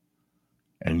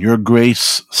 and your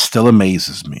grace still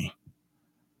amazes me.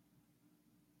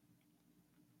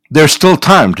 There's still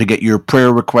time to get your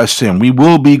prayer requests in. We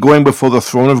will be going before the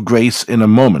throne of grace in a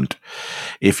moment.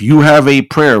 If you have a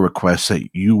prayer request that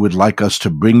you would like us to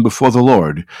bring before the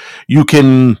Lord, you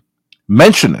can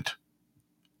mention it.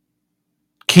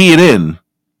 Key it in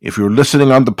if you're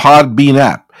listening on the Podbean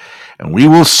app, and we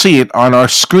will see it on our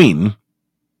screen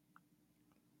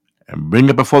and bring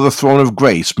it before the throne of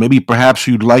grace. Maybe perhaps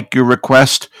you'd like your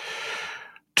request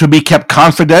to be kept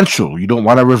confidential. You don't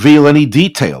want to reveal any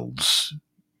details.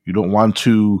 You don't want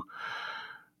to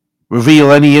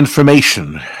reveal any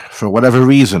information for whatever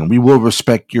reason. We will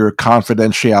respect your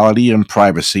confidentiality and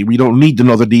privacy. We don't need to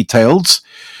know the details.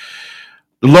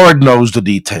 The Lord knows the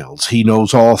details. He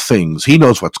knows all things. He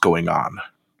knows what's going on.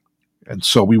 And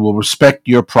so we will respect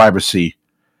your privacy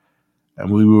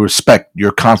and we will respect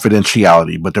your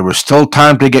confidentiality. But there is still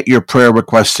time to get your prayer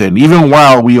requests in. Even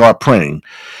while we are praying,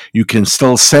 you can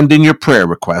still send in your prayer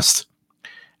request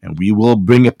and we will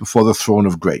bring it before the throne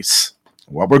of grace.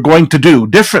 What we're going to do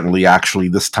differently, actually,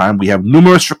 this time, we have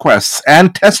numerous requests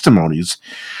and testimonies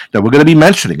that we're going to be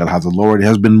mentioning on how the Lord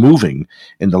has been moving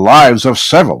in the lives of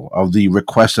several of the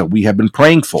requests that we have been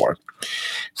praying for.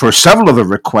 For several of the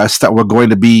requests that we're going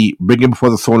to be bringing before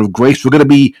the throne of grace, we're going to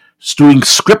be doing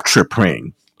scripture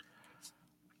praying.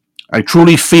 I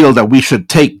truly feel that we should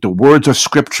take the words of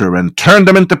scripture and turn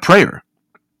them into prayer.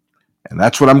 And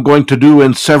that's what I'm going to do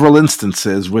in several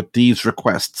instances with these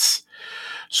requests.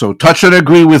 So touch and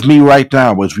agree with me right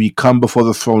now as we come before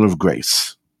the throne of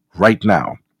grace, right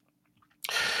now.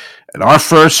 And our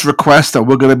first request that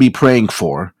we're going to be praying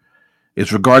for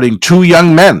is regarding two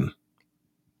young men.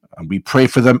 And we pray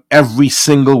for them every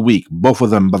single week, both of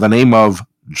them by the name of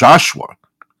Joshua.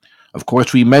 Of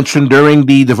course, we mentioned during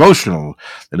the devotional,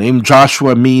 the name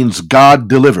Joshua means God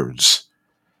delivers.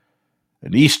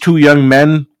 And these two young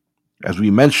men, as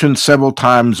we mentioned several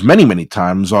times, many, many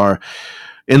times, are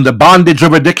in the bondage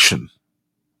of addiction.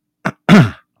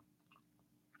 And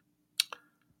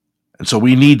so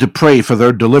we need to pray for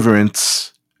their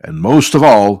deliverance and most of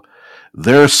all,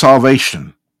 their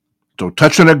salvation. So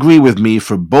touch and agree with me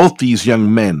for both these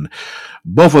young men.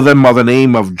 Both of them are the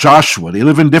name of Joshua. They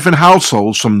live in different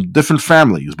households from different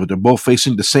families, but they're both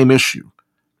facing the same issue.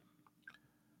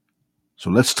 So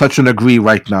let's touch and agree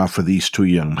right now for these two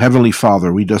young. Heavenly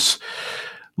Father, we just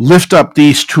lift up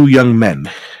these two young men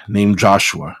named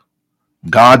Joshua.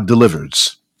 God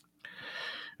delivers.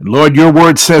 And Lord, your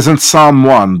word says in Psalm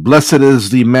 1, blessed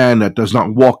is the man that does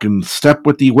not walk in step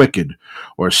with the wicked,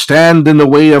 or stand in the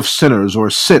way of sinners, or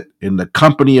sit in the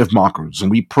company of mockers. And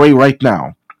we pray right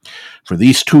now for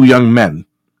these two young men,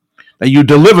 that you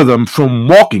deliver them from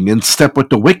walking in step with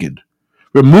the wicked.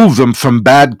 Remove them from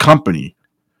bad company.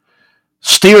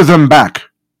 Steer them back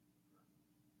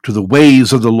to the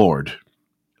ways of the Lord.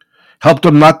 Help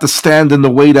them not to stand in the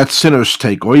way that sinners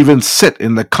take, or even sit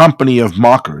in the company of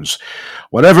mockers.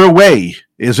 Whatever way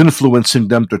is influencing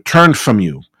them to turn from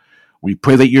you, we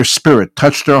pray that your Spirit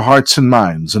touch their hearts and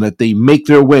minds, and that they make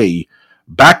their way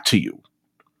back to you.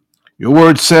 Your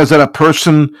word says that a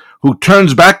person who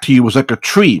turns back to you is like a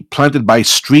tree planted by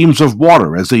streams of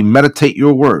water as they meditate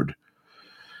your word,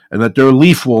 and that their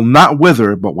leaf will not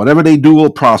wither, but whatever they do will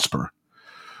prosper.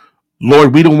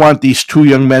 Lord, we don't want these two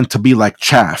young men to be like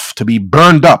chaff, to be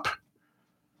burned up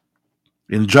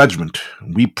in judgment.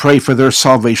 We pray for their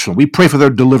salvation. We pray for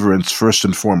their deliverance first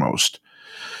and foremost.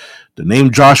 The name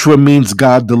Joshua means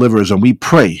God delivers, and we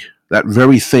pray that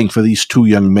very thing for these two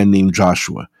young men named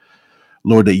Joshua.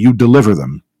 Lord, that you deliver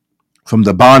them from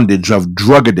the bondage of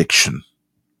drug addiction,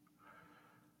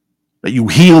 that you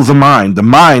heal the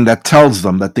mind that tells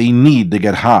them that they need to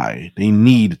get high. They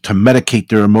need to medicate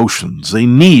their emotions. They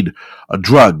need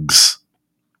drugs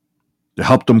to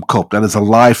help them cope. That is a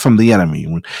lie from the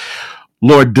enemy.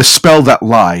 Lord, dispel that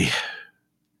lie.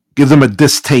 Give them a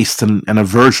distaste and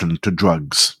aversion to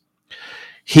drugs.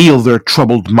 Heal their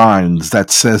troubled minds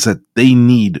that says that they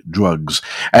need drugs,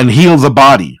 and heal the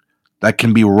body that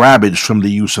can be ravaged from the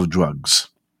use of drugs.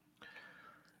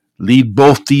 Lead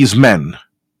both these men,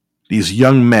 these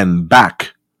young men,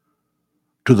 back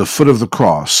to the foot of the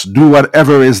cross. Do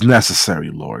whatever is necessary,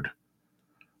 Lord.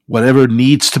 Whatever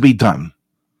needs to be done.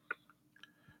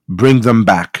 Bring them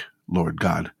back, Lord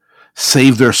God.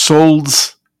 Save their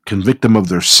souls, convict them of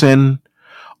their sin,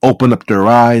 open up their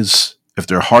eyes. If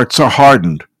their hearts are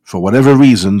hardened, for whatever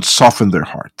reason, soften their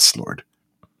hearts, Lord.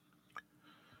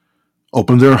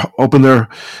 Open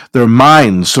their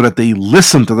minds so that they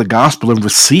listen to the gospel and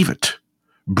receive it.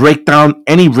 Break down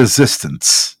any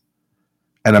resistance,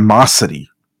 animosity,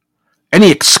 any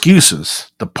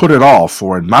excuses to put it off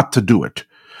or not to do it.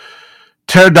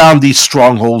 Tear down these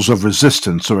strongholds of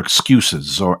resistance or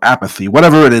excuses or apathy,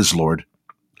 whatever it is, Lord.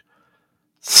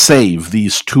 Save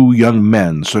these two young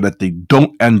men so that they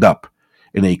don't end up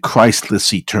in a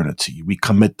Christless eternity. We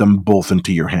commit them both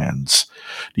into your hands.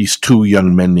 These two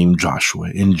young men named Joshua.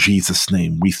 In Jesus'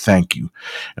 name, we thank you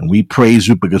and we praise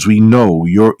you because we know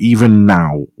you're even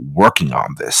now working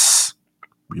on this.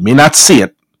 We may not see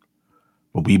it,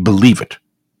 but we believe it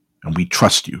and we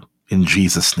trust you. In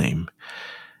Jesus' name,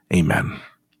 amen.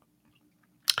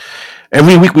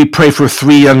 Every week we pray for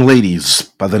three young ladies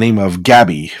by the name of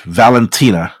Gabby,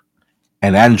 Valentina,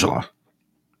 and Angela.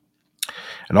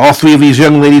 And all three of these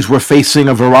young ladies were facing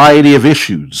a variety of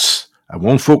issues. I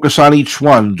won't focus on each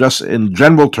one, just in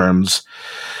general terms.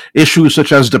 Issues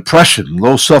such as depression,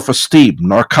 low self-esteem,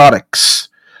 narcotics,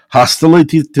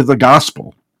 hostility to the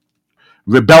gospel,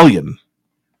 rebellion.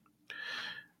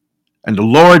 And the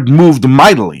Lord moved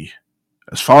mightily,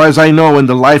 as far as I know, in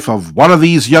the life of one of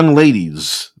these young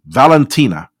ladies,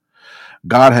 Valentina.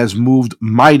 God has moved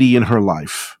mighty in her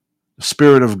life. The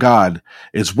Spirit of God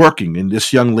is working in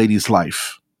this young lady's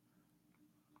life.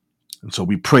 And so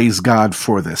we praise God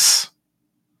for this.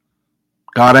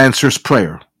 God answers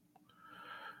prayer.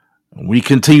 We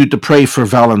continue to pray for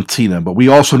Valentina, but we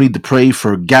also need to pray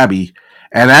for Gabby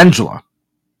and Angela.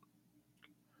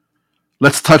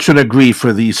 Let's touch and agree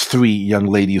for these three young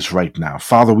ladies right now.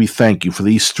 Father, we thank you for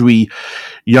these three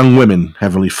young women,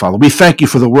 Heavenly Father. We thank you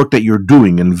for the work that you're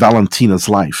doing in Valentina's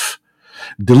life,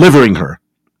 delivering her,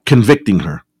 convicting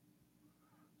her,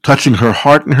 touching her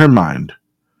heart and her mind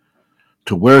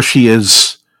to where she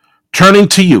is turning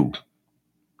to you,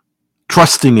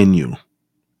 trusting in you,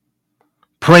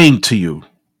 praying to you,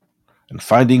 and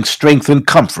finding strength and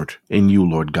comfort in you,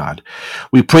 Lord God.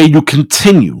 We pray you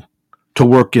continue to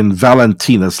work in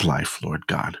Valentina's life, Lord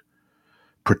God.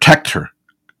 Protect her,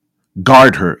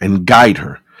 guard her, and guide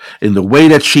her. in the way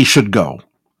that she should go.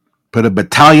 Put a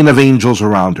battalion of angels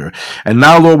around her. And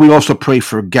now, Lord, we also pray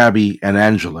for Gabby and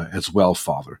Angela as well,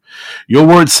 Father. Your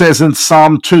word says in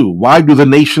Psalm 2, why do the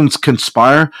nations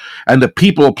conspire and the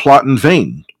people plot in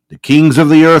vain? The kings of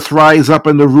the earth rise up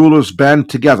and the rulers band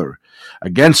together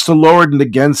against the Lord and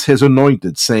against his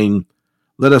anointed, saying,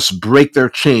 let us break their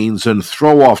chains and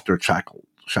throw off their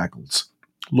shackles.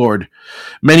 Lord,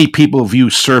 many people view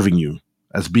serving you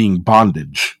as being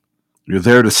bondage. You're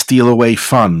there to steal away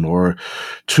fun or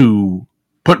to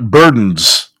put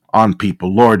burdens on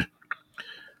people. Lord,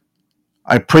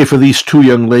 I pray for these two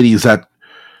young ladies that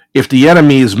if the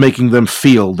enemy is making them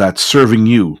feel that serving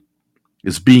you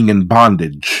is being in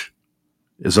bondage,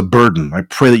 is a burden, I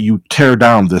pray that you tear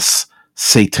down this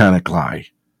satanic lie.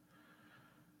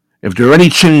 If there are any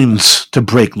chains to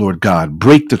break, Lord God,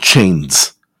 break the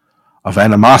chains of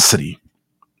animosity,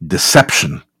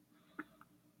 deception,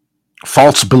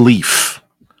 false belief,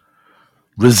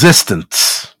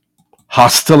 resistance,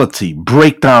 hostility.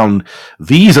 Break down.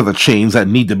 These are the chains that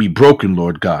need to be broken,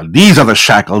 Lord God. These are the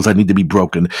shackles that need to be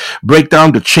broken. Break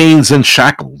down the chains and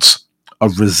shackles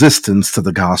of resistance to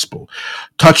the gospel.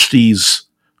 Touch these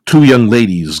two young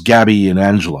ladies, Gabby and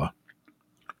Angela.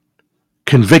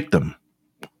 Convict them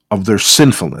of their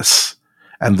sinfulness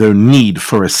and their need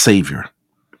for a Savior.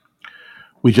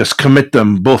 We just commit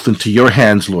them both into your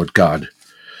hands, Lord God.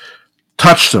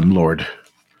 Touch them, Lord.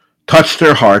 Touch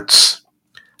their hearts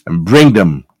and bring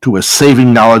them to a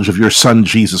saving knowledge of your Son,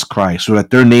 Jesus Christ, so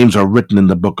that their names are written in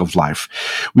the book of life.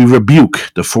 We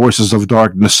rebuke the forces of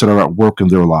darkness that are at work in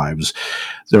their lives.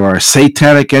 There are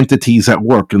satanic entities at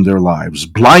work in their lives,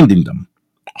 blinding them,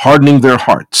 hardening their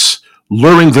hearts,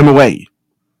 luring them away,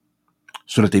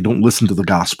 so that they don't listen to the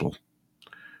gospel.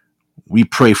 We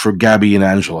pray for Gabby and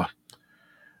Angela.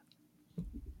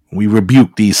 We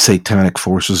rebuke these satanic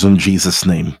forces in Jesus'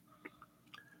 name.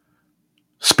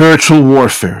 Spiritual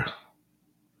warfare,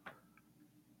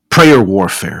 prayer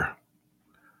warfare.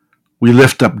 We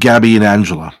lift up Gabby and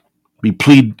Angela. We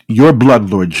plead your blood,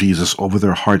 Lord Jesus, over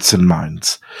their hearts and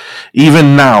minds.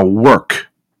 Even now, work.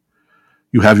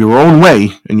 You have your own way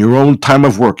and your own time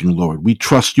of working, Lord. We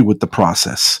trust you with the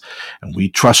process, and we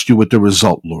trust you with the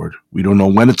result, Lord. We don't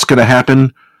know when it's going to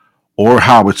happen or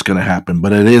how it's going to happen,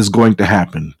 but it is going to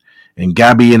happen in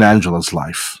Gabby and Angela's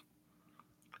life.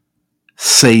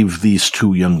 Save these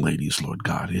two young ladies, Lord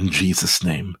God, in Jesus'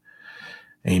 name.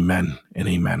 Amen and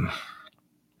amen.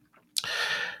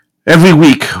 Every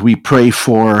week we pray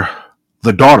for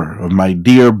the daughter of my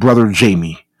dear brother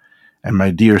Jamie and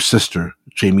my dear sister,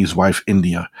 Jamie's wife,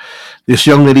 India. This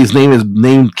young lady's name is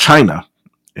named China.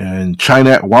 And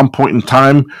China at one point in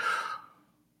time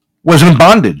was in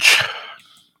bondage.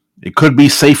 It could be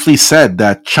safely said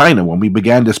that China, when we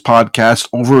began this podcast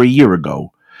over a year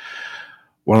ago,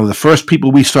 one of the first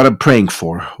people we started praying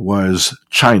for was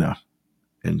China.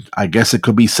 And I guess it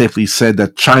could be safely said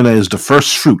that China is the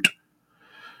first fruit,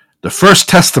 the first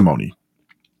testimony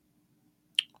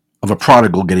of a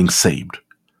prodigal getting saved.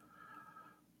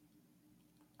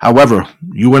 However,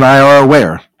 you and I are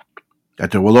aware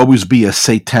that there will always be a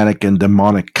satanic and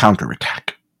demonic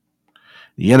counterattack.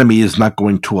 The enemy is not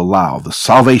going to allow the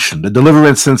salvation, the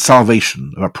deliverance and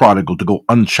salvation of a prodigal to go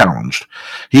unchallenged.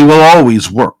 He will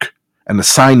always work and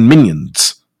assign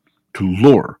minions to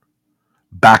lure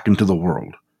back into the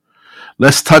world.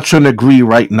 Let's touch and agree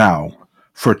right now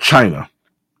for China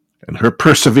and her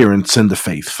perseverance in the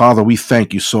faith. Father, we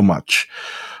thank you so much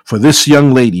for this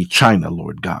young lady, China,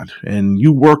 Lord God, and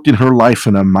you worked in her life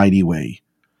in a mighty way.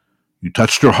 You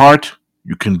touched her heart.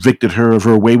 You convicted her of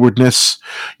her waywardness.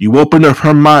 You opened up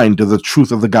her mind to the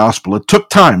truth of the gospel. It took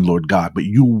time, Lord God, but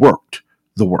you worked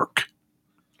the work.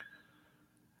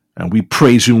 And we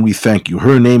praise you and we thank you.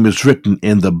 Her name is written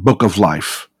in the book of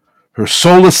life. Her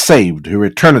soul is saved. Her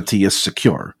eternity is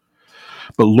secure.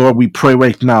 But Lord, we pray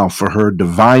right now for her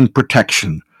divine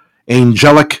protection.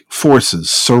 Angelic forces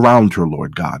surround her,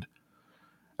 Lord God.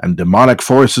 And demonic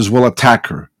forces will attack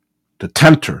her, to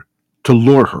tempt her, to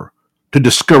lure her, to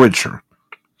discourage her.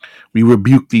 We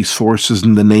rebuke these forces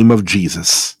in the name of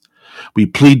Jesus. We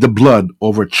plead the blood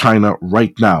over China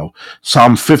right now.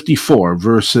 Psalm 54,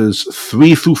 verses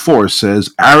 3 through 4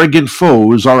 says, arrogant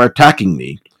foes are attacking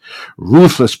me.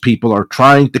 Ruthless people are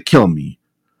trying to kill me.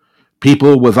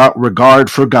 People without regard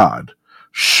for God.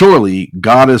 Surely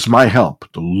God is my help.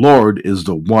 The Lord is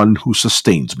the one who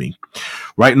sustains me.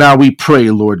 Right now we pray,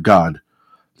 Lord God,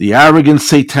 the arrogant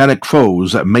satanic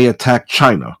foes that may attack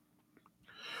China,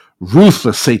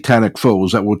 ruthless satanic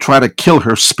foes that will try to kill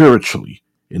her spiritually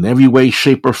in every way,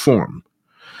 shape, or form.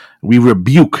 We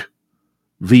rebuke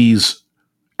these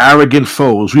arrogant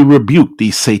foes. We rebuke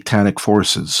these satanic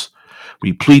forces.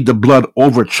 We plead the blood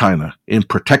over China in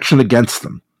protection against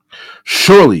them.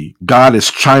 Surely God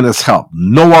is China's help.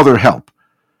 No other help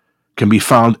can be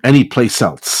found anyplace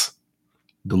else.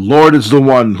 The Lord is the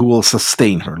one who will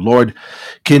sustain her. Lord,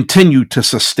 continue to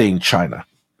sustain China.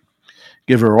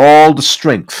 Give her all the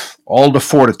strength, all the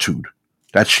fortitude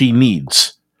that she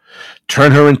needs.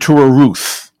 Turn her into a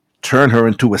Ruth. Turn her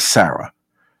into a Sarah.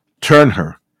 Turn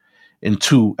her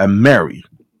into a Mary.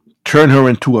 Turn her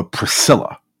into a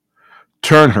Priscilla.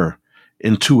 Turn her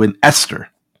into an Esther.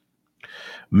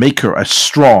 Make her a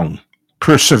strong,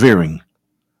 persevering,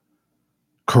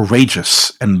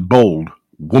 courageous, and bold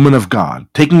woman of God,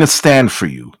 taking a stand for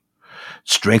you.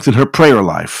 Strengthen her prayer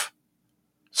life.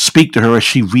 Speak to her as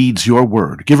she reads your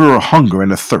word. Give her a hunger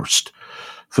and a thirst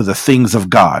for the things of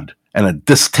God and a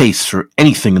distaste for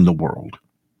anything in the world.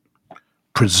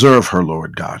 Preserve her,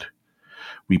 Lord God.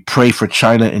 We pray for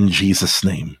China in Jesus'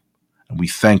 name, and we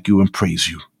thank you and praise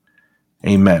you.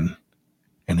 Amen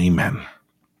and amen.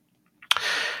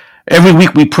 Every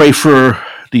week we pray for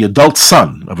the adult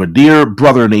son of a dear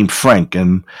brother named Frank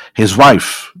and his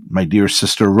wife, my dear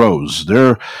sister Rose.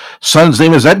 Their son's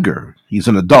name is Edgar. He's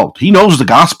an adult. He knows the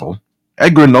gospel.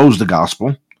 Edgar knows the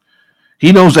gospel.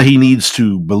 He knows that he needs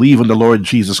to believe in the Lord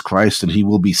Jesus Christ and he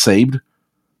will be saved,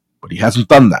 but he hasn't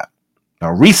done that.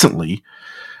 Now, recently,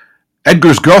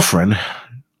 Edgar's girlfriend, a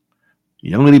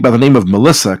young lady by the name of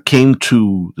Melissa, came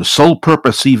to the Soul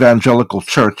Purpose Evangelical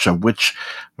Church, of which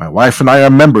my wife and I are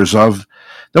members of.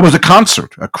 There was a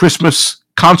concert, a Christmas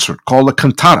concert called a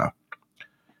cantata.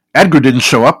 Edgar didn't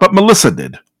show up, but Melissa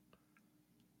did.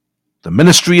 The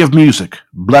ministry of music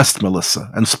blessed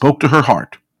Melissa and spoke to her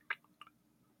heart.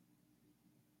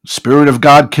 The Spirit of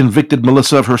God convicted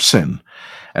Melissa of her sin.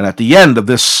 And at the end of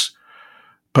this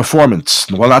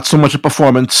performance, well, not so much a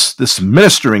performance, this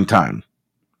ministering time,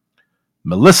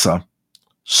 Melissa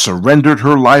surrendered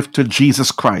her life to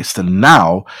Jesus Christ, and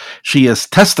now she is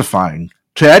testifying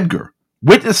to Edgar,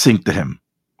 witnessing to him.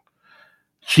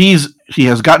 She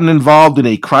has gotten involved in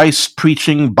a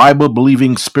Christ-preaching,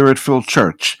 Bible-believing, Spirit-filled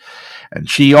church, and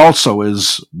she also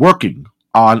is working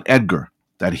on Edgar,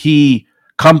 that he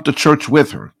come to church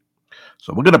with her.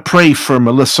 So we're going to pray for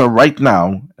Melissa right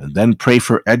now and then pray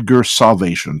for Edgar's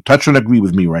salvation. Touch and agree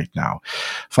with me right now.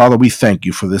 Father, we thank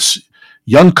you for this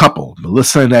young couple,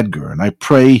 Melissa and Edgar. And I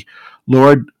pray,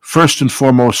 Lord, first and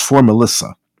foremost for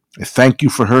Melissa. I thank you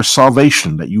for her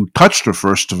salvation, that you touched her,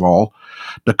 first of all,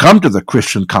 to come to the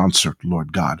Christian concert,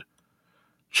 Lord God.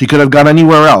 She could have gone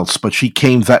anywhere else, but she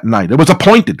came that night. It was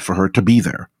appointed for her to be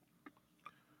there.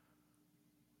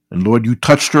 And Lord, you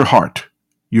touched her heart.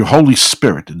 Your Holy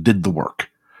Spirit did the work.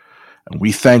 And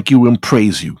we thank you and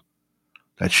praise you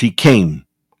that she came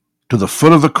to the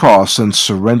foot of the cross and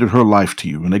surrendered her life to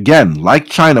you. And again, like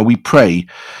China, we pray,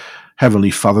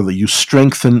 Heavenly Father, that you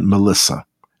strengthen Melissa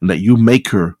and that you make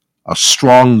her a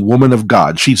strong woman of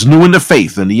God. She's new in the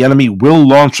faith, and the enemy will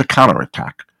launch a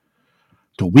counterattack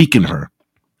to weaken her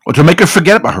or to make her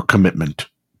forget about her commitment.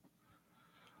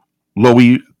 Lord,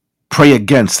 we pray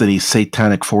against any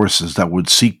satanic forces that would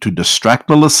seek to distract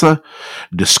Melissa,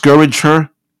 discourage her,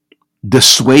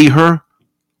 dissuade her,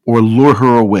 or lure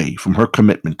her away from her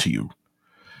commitment to you.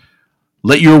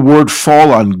 Let your word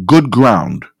fall on good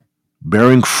ground,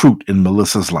 bearing fruit in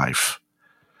Melissa's life.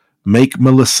 Make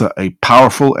Melissa a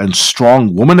powerful and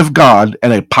strong woman of God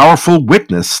and a powerful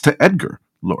witness to Edgar,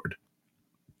 Lord.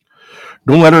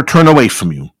 Don't let her turn away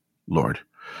from you, Lord.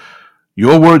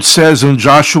 Your word says in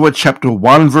Joshua chapter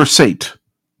 1, verse 8,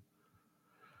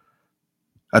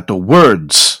 that the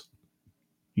words,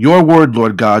 your word,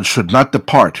 Lord God, should not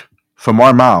depart from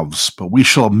our mouths, but we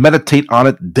shall meditate on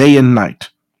it day and night.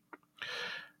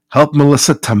 Help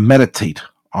Melissa to meditate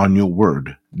on your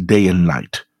word day and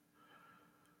night.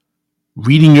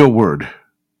 Reading your word,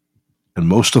 and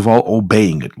most of all,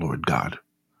 obeying it, Lord God.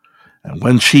 And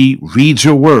when she reads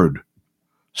your word,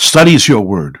 studies your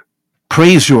word,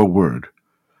 prays your word,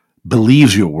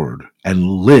 believes your word, and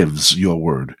lives your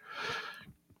word,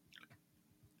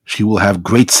 she will have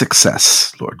great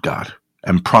success, Lord God,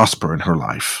 and prosper in her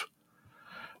life.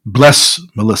 Bless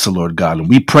Melissa, Lord God, and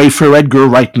we pray for Edgar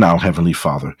right now, Heavenly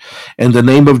Father. In the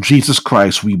name of Jesus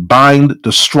Christ, we bind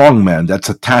the strong man that's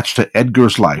attached to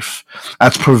Edgar's life,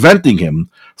 that's preventing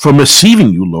him from receiving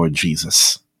you, Lord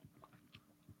Jesus.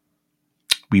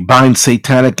 We bind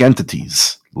satanic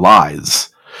entities, lies.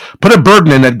 Put a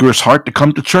burden in Edgar's heart to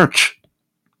come to church.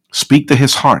 Speak to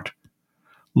his heart,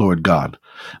 Lord God.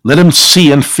 Let him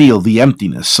see and feel the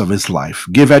emptiness of his life.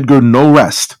 Give Edgar no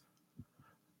rest.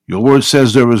 Your word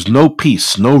says there is no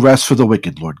peace, no rest for the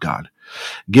wicked, Lord God.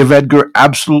 Give Edgar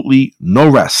absolutely no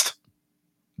rest,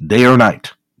 day or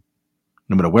night.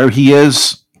 No matter where he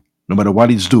is, No matter what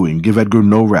he's doing, give Edgar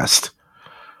no rest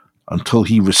until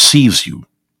he receives you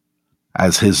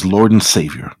as his Lord and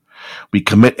Savior. We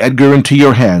commit Edgar into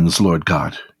your hands, Lord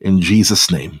God, in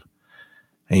Jesus' name.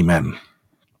 Amen.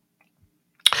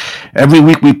 Every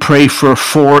week we pray for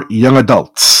 4 young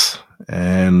adults.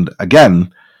 And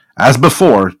again, as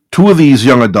before, 2 of these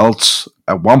young adults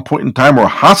at one point in time were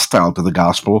hostile to the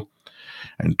gospel,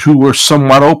 and 2 were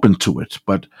somewhat open to it.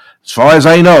 But as far as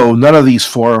I know, none of these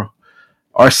 4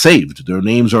 are saved. Their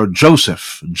names are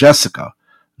Joseph, Jessica,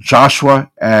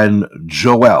 Joshua, and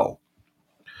Joel.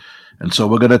 And so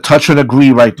we're going to touch and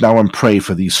agree right now and pray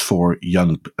for these 4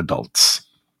 young adults.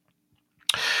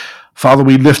 Father,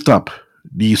 we lift up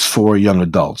these 4 young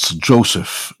adults,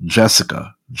 Joseph,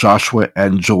 Jessica, Joshua,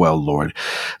 and Joel, Lord.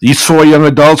 These 4 young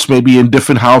adults may be in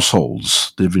different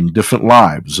households, living different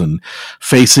lives, and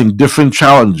facing different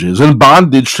challenges and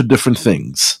bondage to different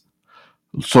things.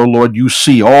 So, Lord, you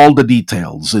see all the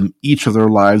details in each of their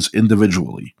lives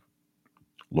individually.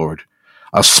 Lord,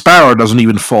 a sparrow doesn't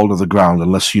even fall to the ground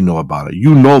unless you know about it.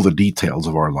 You know the details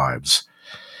of our lives.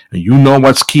 And you know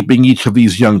what's keeping each of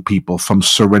these young people from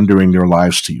surrendering their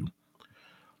lives to you.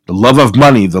 The love of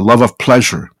money, the love of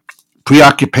pleasure,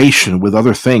 preoccupation with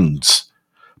other things,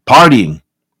 partying,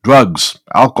 drugs,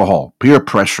 alcohol, peer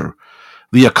pressure,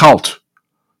 the occult,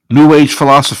 New Age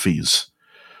philosophies,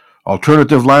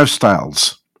 alternative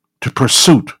lifestyles, to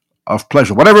pursuit of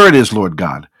pleasure. Whatever it is, Lord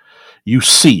God, you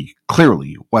see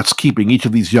clearly what's keeping each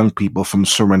of these young people from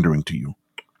surrendering to you.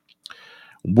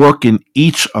 Work in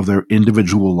each of their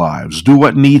individual lives. Do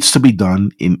what needs to be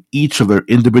done in each of their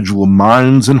individual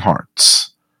minds and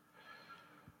hearts.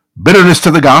 Bitterness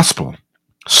to the gospel,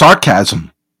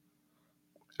 sarcasm,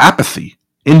 apathy,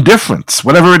 indifference,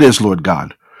 whatever it is, Lord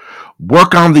God.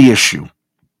 Work on the issue.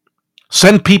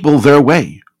 Send people their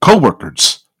way,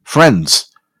 co-workers,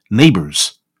 friends,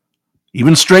 neighbors,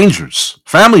 even strangers,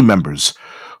 family members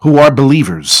who are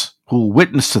believers, who will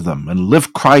witness to them and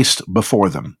live Christ before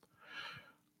them.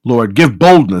 Lord, give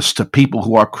boldness to people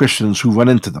who are Christians who run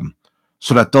into them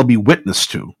so that they'll be witnessed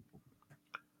to.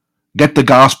 Get the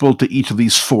gospel to each of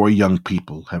these 4 young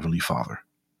people, Heavenly Father.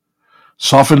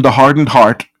 Soften the hardened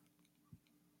heart,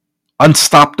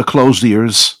 unstop the closed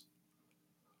ears,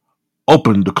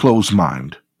 open the closed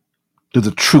mind to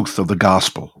the truth of the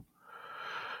gospel.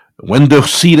 When the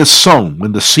seed is sown,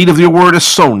 when the seed of your word is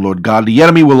sown, Lord God, the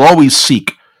enemy will always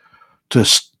seek to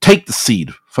take the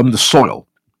seed from the soil.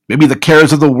 Maybe the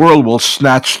cares of the world will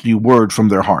snatch the word from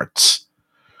their hearts.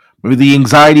 Maybe the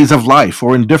anxieties of life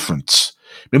or indifference.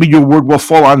 Maybe your word will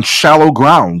fall on shallow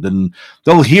ground and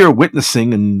they'll hear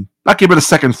witnessing and not give it a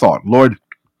second thought. Lord,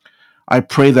 I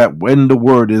pray that when the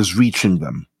word is reaching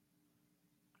them,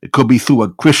 it could be through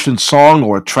a Christian song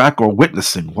or a track or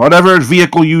witnessing, whatever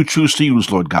vehicle you choose to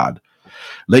use, Lord God.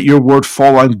 Let your word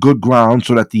fall on good ground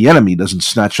so that the enemy doesn't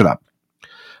snatch it up,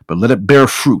 but let it bear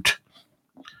fruit.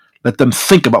 Let them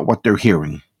think about what they're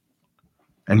hearing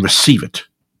and receive it.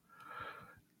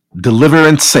 Deliver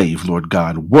and save, Lord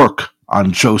God. Work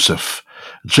on Joseph,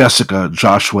 Jessica,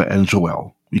 Joshua, and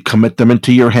Joel. We commit them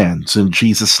into your hands in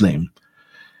Jesus' name.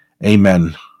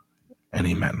 Amen and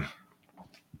amen.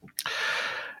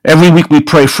 Every week we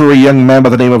pray for a young man by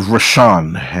the name of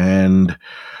Rashawn, and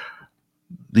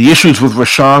the issues with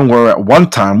Rashawn were at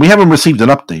one time, we haven't received an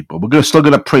update, but we're still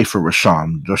going to pray for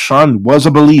Rashawn. Rashawn was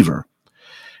a believer,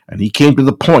 and he came to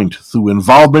the point through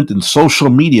involvement in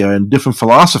social media and different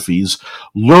philosophies,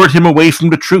 lured him away from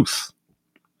the truth.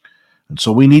 And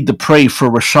so we need to pray for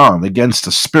Rashawn against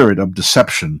the spirit of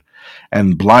deception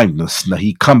and blindness, that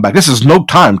he come back. This is no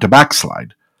time to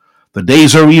backslide. The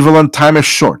days are evil and time is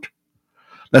short.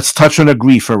 Let's touch and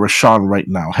agree for Rashawn right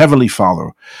now. Heavenly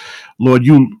Father, Lord,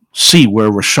 you see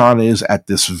where Rashawn is at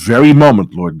this very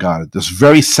moment, Lord God. At this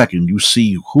very second, you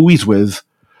see who he's with,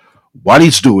 what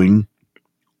he's doing,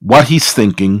 what he's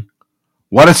thinking,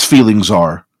 what his feelings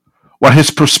are, what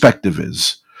his perspective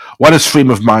is, what his frame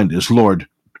of mind is, Lord.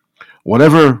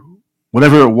 Whatever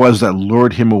it was that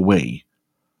lured him away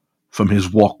from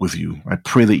his walk with you, I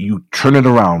pray that you turn it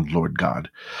around, Lord God.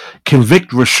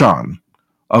 Convict Rashawn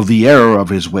of the error of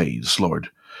his ways, Lord.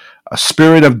 A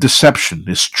spirit of deception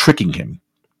is tricking him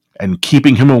and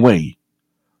keeping him away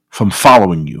from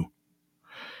following you.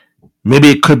 Maybe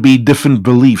it could be different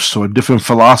beliefs or different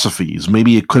philosophies.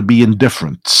 Maybe it could be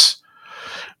indifference.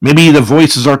 Maybe the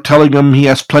voices are telling him he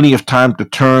has plenty of time to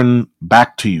turn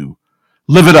back to you.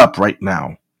 Live it up right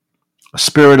now. A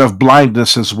spirit of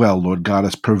blindness as well, Lord God,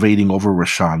 is pervading over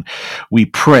Rashawn. We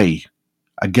pray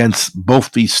against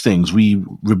both these things. We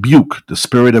rebuke the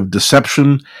spirit of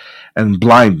deception and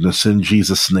blindness in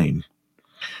Jesus' name.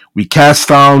 We cast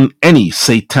down any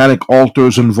satanic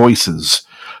altars and voices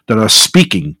that are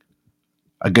speaking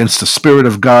against the Spirit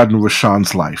of God in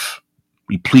Rashawn's life.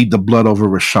 We plead the blood over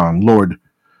Rashawn. Lord,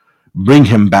 bring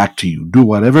him back to you. Do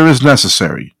whatever is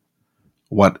necessary.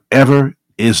 Whatever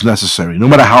is necessary, no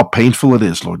matter how painful it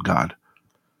is, Lord God,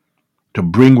 to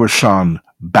bring Rashawn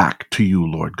back to you,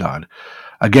 Lord God.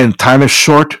 Again, time is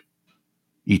short.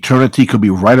 Eternity could be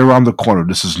right around the corner.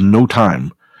 This is no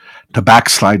time to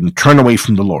backslide and turn away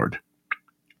from the Lord.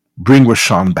 Bring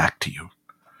Rashawn back to you.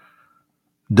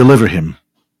 Deliver him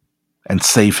and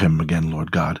save him again,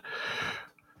 Lord God.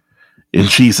 In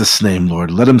Jesus' name, Lord,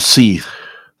 let him see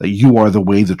that you are the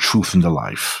way, the truth, and the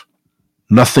life.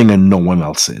 Nothing and no one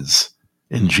else is.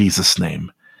 In Jesus'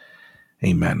 name,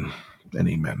 amen and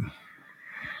amen.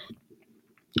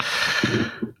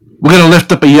 We're going to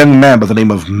lift up a young man by the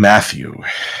name of Matthew.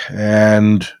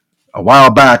 And a while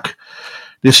back,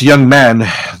 this young man,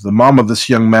 the mom of this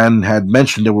young man, had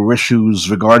mentioned there were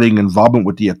issues regarding involvement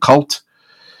with the occult,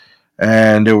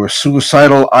 and there were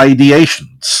suicidal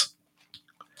ideations.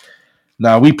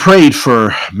 Now, we prayed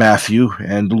for Matthew,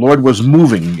 and the Lord was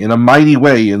moving in a mighty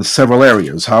way in several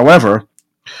areas. However,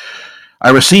 I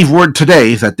received word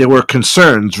today that there were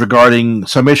concerns regarding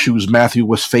some issues Matthew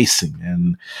was facing,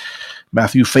 and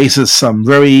Matthew faces some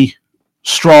very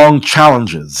strong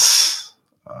challenges,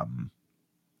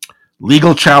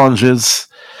 legal challenges,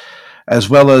 as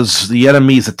well as the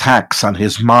enemy's attacks on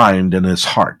his mind and his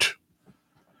heart.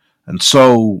 And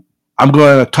so I'm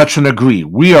going to touch and agree.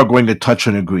 We are going to touch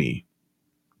and agree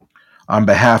on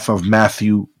behalf of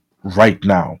Matthew right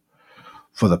now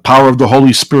for the power of the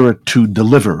Holy Spirit to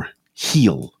deliver,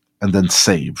 heal, and then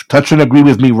save. Touch and agree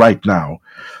with me right now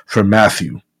for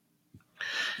Matthew.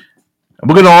 And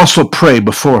we're going to also pray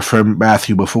for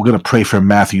Matthew, we're going to pray for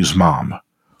Matthew's mom,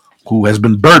 who has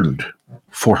been burdened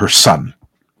for her son.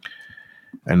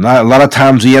 And a lot of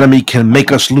times the enemy can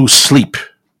make us lose sleep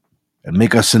and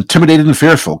make us intimidated and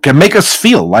fearful, can make us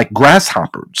feel like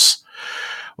grasshoppers.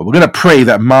 But we're going to pray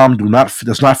that mom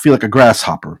does not feel like a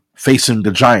grasshopper facing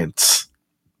the giants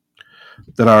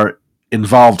that are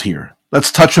involved here.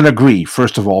 Let's touch and agree,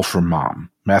 first of all, for mom,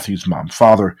 Matthew's mom.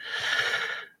 Father,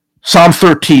 Psalm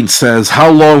 13 says, "How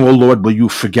long, O Lord, will you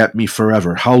forget me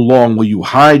forever? How long will you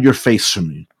hide your face from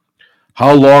me?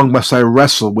 How long must I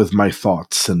wrestle with my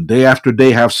thoughts and day after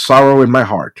day have sorrow in my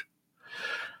heart?"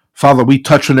 Father, we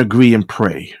touch and agree and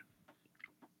pray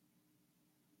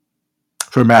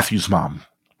for Matthew's mom.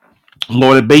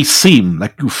 Lord, it may seem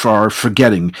like you are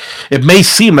forgetting. It may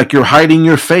seem like you're hiding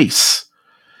your face.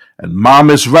 And mom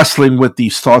is wrestling with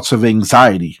these thoughts of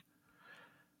anxiety.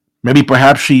 Maybe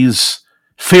perhaps she's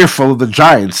fearful of the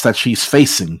giants that she's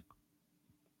facing,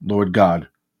 Lord God.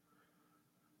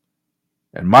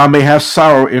 And mom may have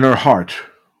sorrow in her heart,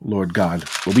 Lord God.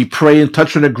 But we pray and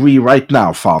touch and agree right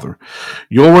now, Father.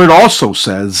 Your word also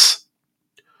says,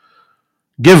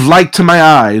 "Give light to my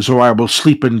eyes, or I will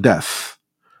sleep in death."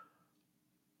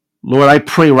 Lord, I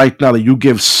pray right now that you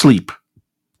give sleep,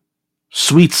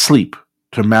 sweet sleep,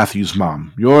 to Matthew's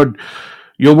mom. Your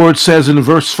word says in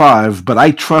verse 5, "But I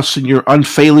trust in your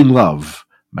unfailing love.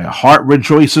 My heart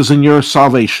rejoices in your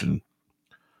salvation.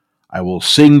 I will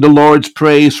sing the Lord's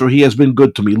praise, for he has been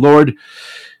good to me." Lord,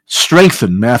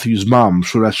 strengthen Matthew's mom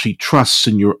so that she trusts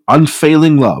in your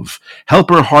unfailing love. Help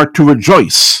her heart to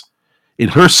rejoice in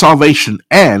her salvation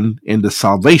and in the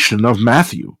salvation of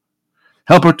Matthew.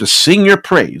 Help her to sing your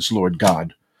praise, Lord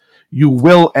God. You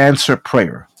will answer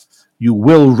prayer. You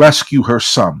will rescue her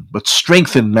son, but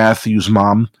strengthen Matthew's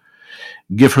mom.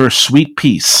 Give her sweet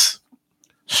peace.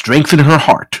 Strengthen her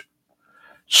heart.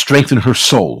 Strengthen her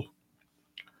soul.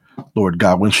 Lord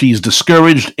God, when she's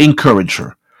discouraged, encourage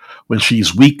her. When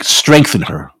she's weak, strengthen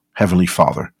her, Heavenly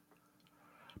Father.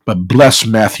 But bless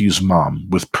Matthew's mom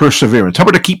with perseverance. Help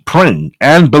her to keep praying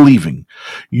and believing.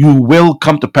 You will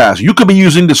come to pass. You could be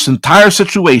using this entire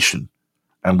situation,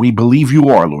 and we believe you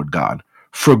are, Lord God,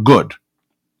 for good.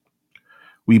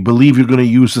 We believe you're going to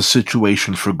use the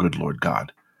situation for good, Lord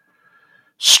God.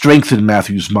 Strengthen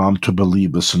Matthew's mom to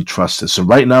believe this and trust this. And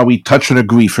right now, we touch and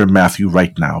agree for Matthew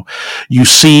right now. You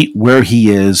see where he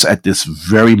is at this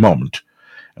very moment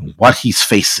and what he's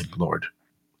facing, Lord.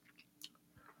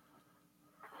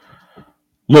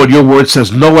 Lord, your word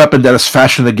says, "No weapon that is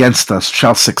fashioned against us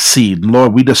shall succeed."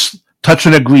 Lord, we just touch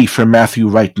and agree for Matthew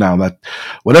right now that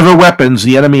whatever weapons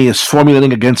the enemy is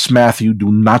formulating against Matthew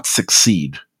do not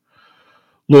succeed.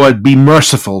 Lord, be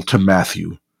merciful to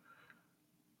Matthew.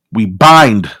 We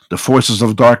bind the forces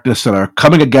of darkness that are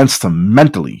coming against him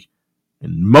mentally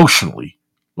and emotionally,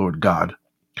 Lord God.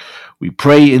 We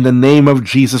pray in the name of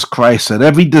Jesus Christ that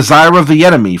every desire of the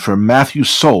enemy for Matthew's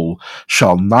soul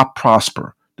shall not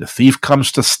prosper, The thief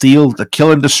comes to steal, to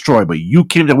kill, and destroy, but you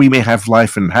came that we may have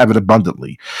life and have it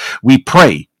abundantly. We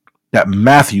pray that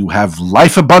Matthew have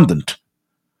life abundant.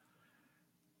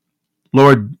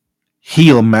 Lord,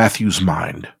 heal Matthew's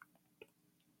mind.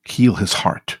 Heal his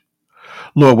heart.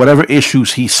 Lord, whatever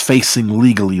issues he's facing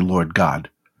legally, Lord God,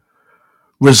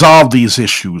 resolve these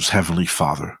issues, Heavenly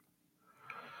Father.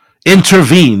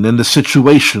 Intervene in the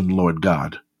situation, Lord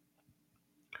God.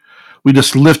 We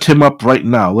just lift him up right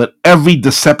now. Let every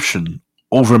deception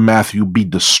over Matthew be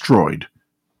destroyed.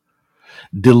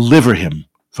 Deliver him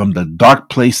from the dark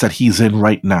place that he's in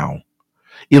right now.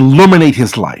 Illuminate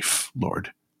his life,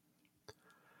 Lord.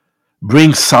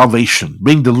 Bring salvation,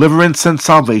 bring deliverance and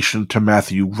salvation to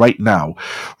Matthew right now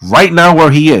where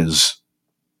he is,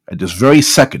 at this very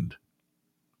second.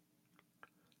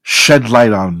 Shed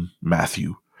light on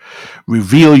Matthew.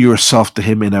 Reveal yourself to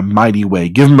him in a mighty way.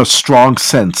 Give him a strong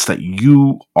sense that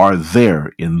you are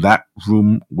there in that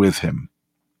room with him,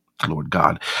 Lord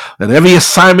God. Let every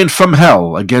assignment from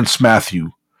hell against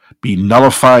Matthew be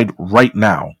nullified right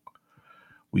now.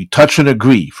 We touch and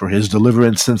agree for his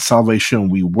deliverance and salvation.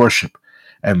 We worship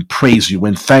and praise you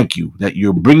and thank you that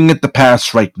you're bringing it to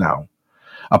pass right now.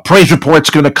 A praise report's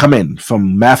going to come in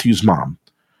from Matthew's mom.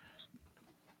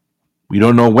 We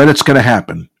don't know when it's going to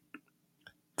happen.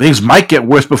 Things might get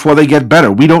worse before they get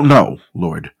better. We don't know,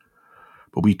 Lord.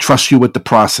 But we trust you with the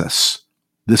process.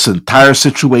 This entire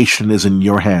situation is in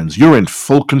your hands. You're in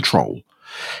full control.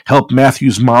 Help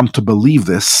Matthew's mom to believe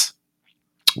this.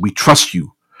 We trust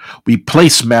you. We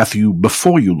place Matthew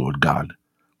before you, Lord God.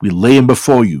 We lay him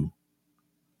before you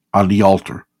on the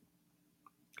altar.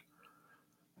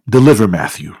 Deliver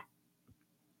Matthew.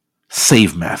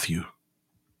 Save Matthew.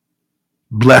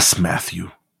 Bless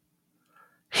Matthew.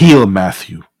 Heal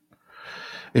Matthew.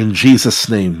 In Jesus'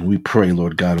 name we pray,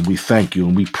 Lord God, and we thank you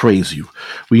and we praise you.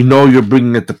 We know you're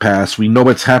bringing it to pass. We know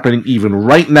it's happening even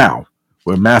right now.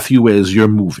 Where Matthew is, you're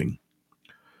moving.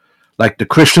 Like the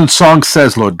Christian song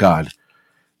says, Lord God,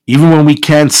 even when we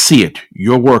can't see it,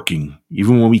 you're working.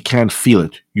 Even when we can't feel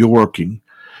it, you're working.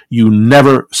 You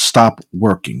never stop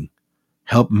working.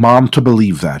 Help Mom to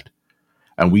believe that.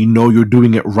 And we know you're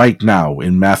doing it right now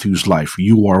in Matthew's life.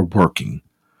 You are working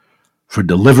for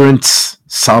deliverance,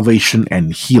 salvation,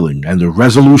 and healing, and the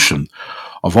resolution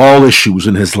of all issues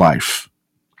in his life.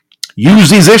 Use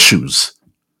these issues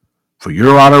for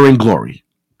your honor and glory.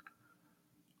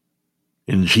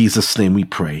 In Jesus' name we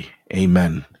pray.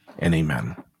 Amen and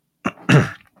amen.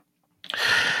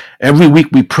 Every week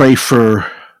we pray for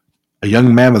a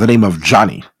young man by the name of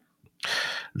Johnny.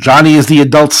 Johnny is the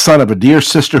adult son of a dear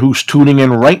sister who's tuning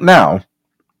in right now.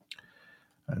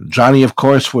 Johnny, of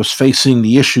course, was facing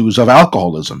the issues of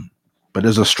alcoholism. But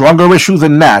there's a stronger issue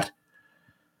than that,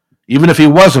 even if he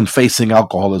wasn't facing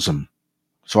alcoholism.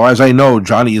 As far as I know,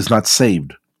 Johnny is not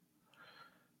saved.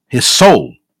 His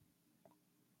soul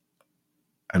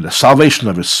and the salvation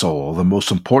of his soul are the most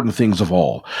important things of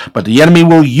all. But the enemy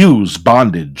will use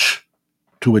bondage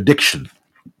to addiction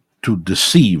to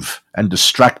deceive and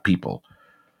distract people.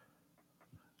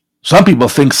 Some people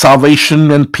think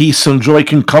salvation and peace and joy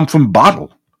can come from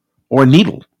bottle or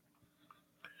needle.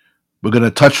 We're going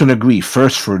to touch and agree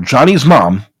first for Johnny's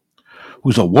mom,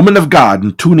 who's a woman of God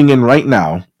and tuning in right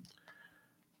now.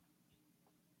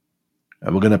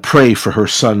 And we're going to pray for her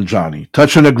son, Johnny.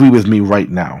 Touch and agree with me right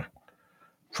now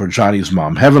for Johnny's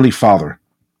mom. Heavenly Father,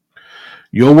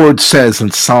 your word says in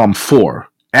Psalm 4,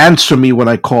 answer me when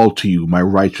I call to you, my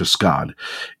righteous God.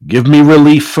 Give me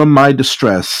relief from my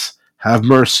distress. Have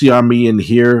mercy on me and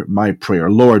hear my prayer.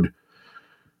 Lord,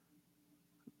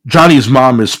 Johnny's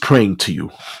mom is praying to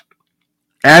you.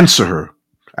 Answer her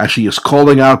as she is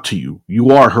calling out to you. You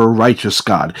are her righteous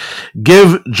God.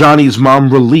 Give Johnny's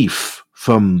mom relief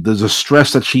from the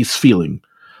distress that she's feeling,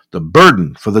 the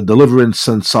burden for the deliverance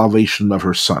and salvation of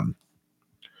her son.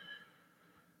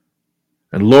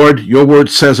 And Lord, your word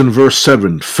says in verse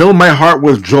 7, fill my heart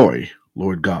with joy,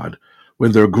 Lord God,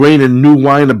 when their grain and new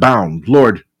wine abound.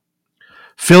 Lord,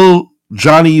 fill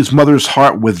Johnny's mother's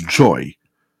heart with joy,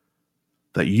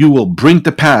 that you will bring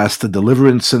to pass the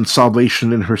deliverance and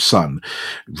salvation in her son.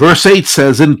 Verse 8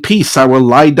 says, in peace I will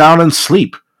lie down and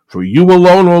sleep, for you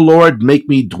alone, O Lord, make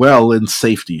me dwell in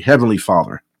safety. Heavenly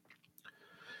Father,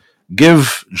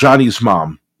 give Johnny's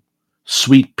mom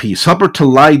sweet peace. Help her to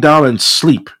lie down and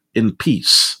sleep in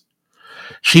peace.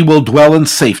 She will dwell in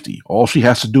safety. All she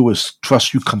has to do is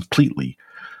trust you completely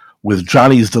with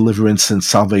Johnny's deliverance and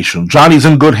salvation. Johnny's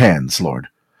in good hands, Lord.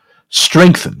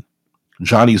 Strengthen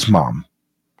Johnny's mom.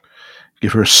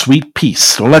 Give her sweet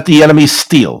peace. Don't let the enemy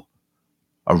steal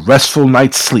a restful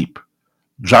night's sleep.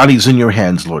 Johnny's in your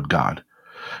hands, Lord God.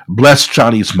 Bless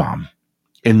Johnny's mom.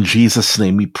 In Jesus'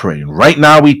 name we pray. And right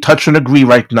now we touch and agree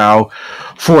right now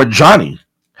for Johnny,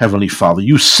 Heavenly Father.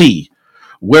 You see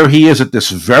where he is at this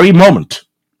very moment,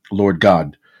 Lord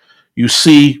God. You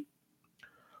see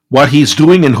what he's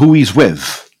doing and who he's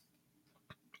with.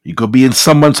 He could be in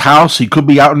someone's house. He could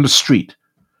be out in the street.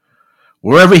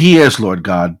 Wherever he is, Lord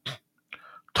God,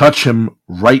 touch him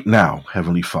right now,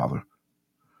 Heavenly Father.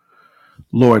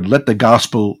 Lord, let the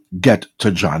gospel get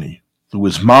to Johnny through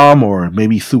his mom or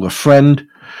maybe through a friend,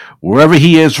 wherever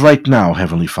he is right now,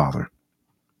 Heavenly Father.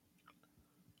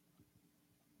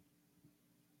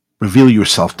 Reveal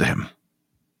yourself to him.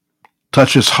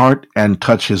 Touch his heart and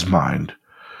touch his mind.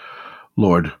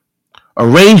 Lord,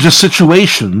 arrange the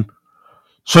situation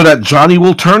so that Johnny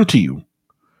will turn to you.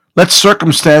 Let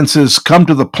circumstances come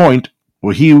to the point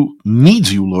where he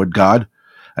needs you, Lord God,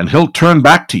 and he'll turn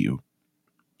back to you.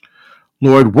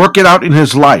 Lord, work it out in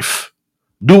his life.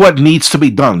 Do what needs to be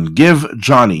done. Give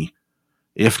Johnny,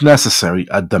 if necessary,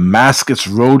 a Damascus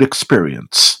Road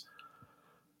experience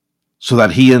so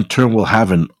that he in turn will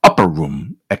have an upper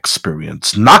room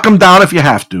experience. Knock him down if you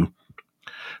have to,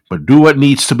 but do what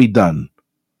needs to be done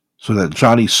so that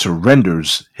Johnny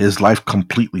surrenders his life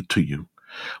completely to you.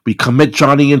 We commit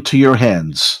Johnny into your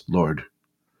hands, Lord.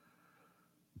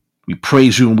 We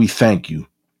praise you and we thank you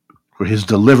for his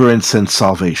deliverance and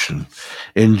salvation.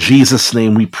 In Jesus'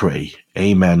 name we pray.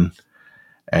 Amen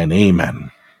and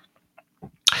amen.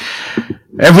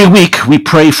 Every week we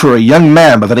pray for a young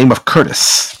man by the name of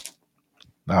Curtis.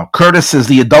 Now, Curtis is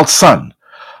the adult son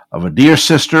of a dear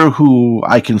sister who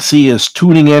I can see is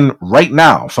tuning in right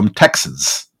now from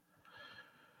Texas.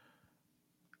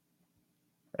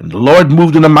 And the Lord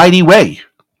moved in a mighty way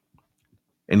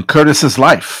in Curtis's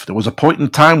life. There was a point in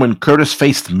time when Curtis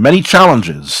faced many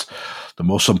challenges. The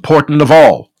most important of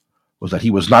all was that he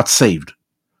was not saved.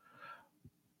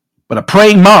 But a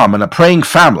praying mom and a praying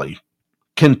family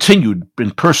continued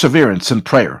in perseverance and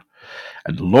prayer.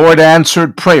 And the Lord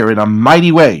answered prayer in a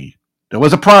mighty way. There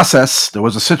was a process, there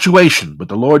was a situation, but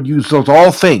the Lord used those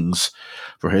all things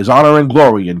for his honor and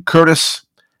glory. And Curtis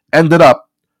ended up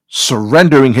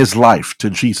surrendering his life to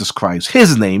Jesus Christ.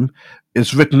 His name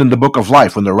is written in the book of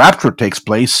life. When the rapture takes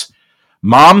place,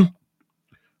 Mom,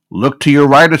 look to your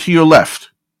right or to your left.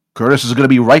 Curtis is going to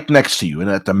be right next to you. And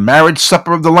at the marriage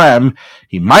supper of the Lamb,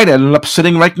 he might end up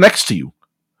sitting right next to you.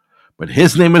 But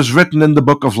his name is written in the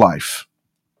book of life.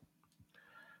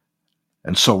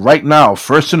 And so right now,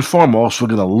 first and foremost, we're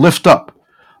going to lift up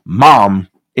Mom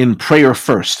in prayer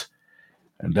first.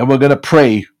 And then we're going to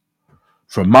pray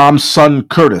for Mom's son,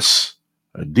 Curtis,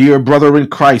 a dear brother in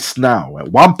Christ now. At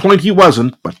one point he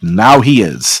wasn't, but now he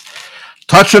is.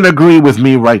 Touch and agree with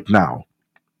me right now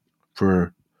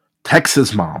for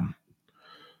Texas Mom.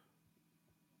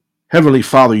 Heavenly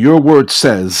Father, your word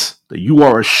says that you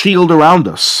are a shield around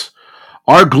us,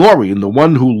 our glory, and the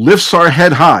one who lifts our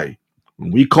head high. When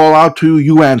we call out to you,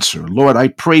 you answer. Lord, I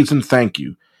praise and thank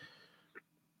you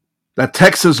that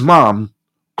Texas Mom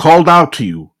called out to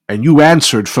you and you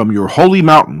answered from your holy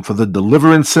mountain for the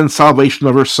deliverance and salvation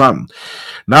of her son.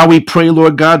 Now we pray,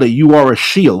 Lord God, that you are a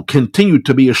shield. Continue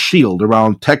to be a shield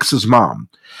around Texas Mom.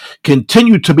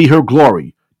 Continue to be her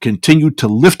glory. Continue to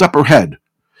lift up her head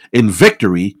in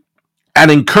victory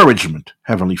and encouragement,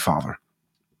 Heavenly Father.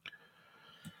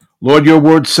 Lord, your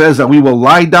word says that we will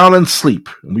lie down and sleep,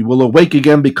 and we will awake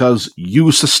again because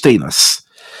you sustain us.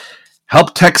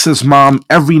 Help Texas Mom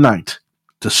every night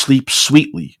to sleep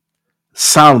sweetly,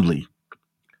 soundly.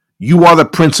 You are the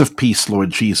Prince of Peace,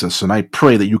 Lord Jesus, and I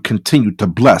pray that you continue to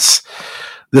bless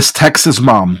this Texas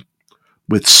Mom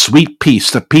with sweet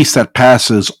peace, the peace that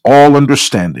passes all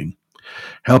understanding.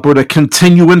 Help her to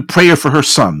continue in prayer for her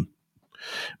son.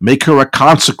 Make her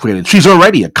she's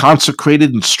already a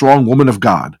consecrated and strong woman of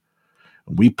God.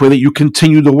 We pray that you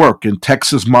continue to work in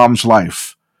Texas Mom's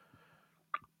life.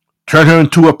 Turn her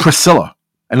into a Priscilla,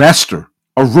 an Esther,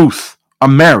 a Ruth, a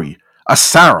Mary, a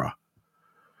Sarah.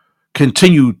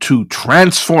 Continue to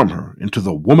transform her into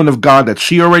the woman of God that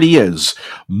she already is,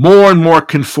 more and more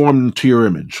conformed to your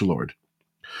image, Lord.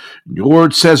 Your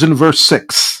word says in verse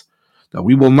 6 that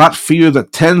we will not fear the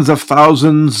tens of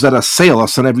thousands that assail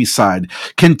us on every side.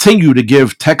 Continue to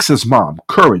give Texas Mom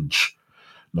courage.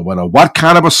 No matter what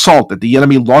kind of assault that the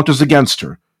enemy launches against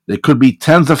her, there could be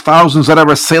tens of thousands that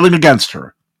are assailing against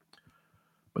her.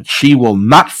 But she will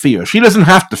not fear. She doesn't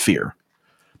have to fear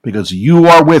because you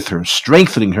are with her,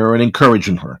 strengthening her and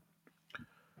encouraging her.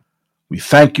 We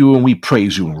thank you and we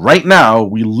praise you. And right now,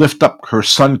 we lift up her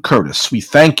son Curtis. We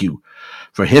thank you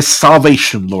for his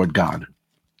salvation, Lord God.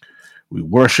 We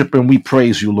worship and we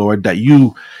praise you, Lord, that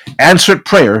you answered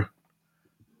prayer,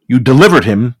 you delivered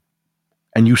him,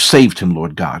 and you saved him,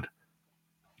 Lord God.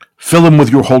 Fill him with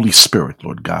your Holy Spirit,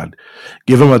 Lord God.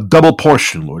 Give him a double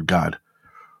portion, Lord God.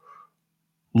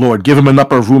 Lord, give him an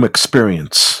upper room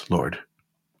experience, Lord.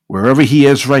 Wherever he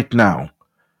is right now,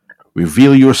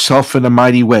 reveal yourself in a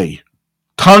mighty way.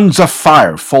 Tongues of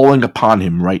fire falling upon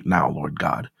him right now, Lord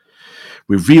God.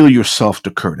 Reveal yourself to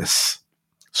Curtis.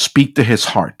 Speak to his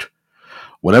heart.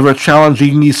 Whatever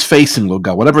challenging he's facing, Lord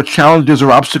God, whatever challenges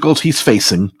or obstacles he's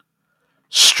facing,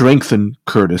 strengthen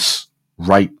Curtis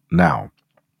right now.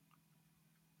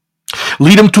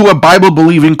 Lead him to a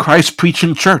Bible-believing,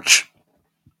 Christ-preaching church.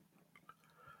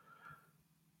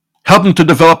 Help him to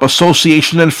develop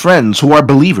association and friends who are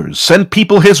believers. Send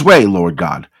people his way, Lord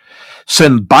God.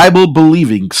 Send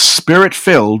Bible-believing,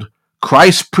 Spirit-filled,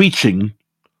 Christ-preaching,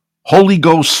 Holy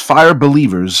Ghost fire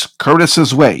believers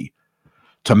Curtis's way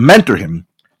to mentor him,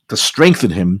 to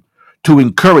strengthen him, to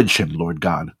encourage him, Lord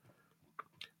God.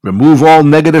 Remove all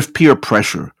negative peer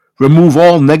pressure. Remove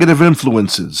all negative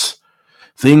influences.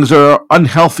 Things that are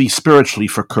unhealthy spiritually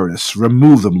for Curtis.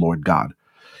 Remove them, Lord God.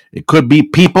 It could be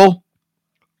people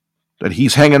that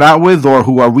he's hanging out with or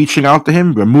who are reaching out to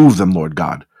him. Remove them, Lord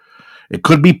God. It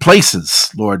could be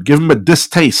places, Lord. Give him a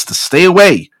distaste to stay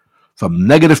away from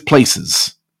negative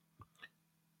places.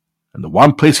 And the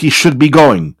one place he should be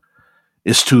going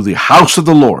is to the house of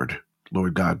the Lord,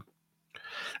 Lord God.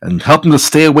 And help him to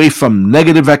stay away from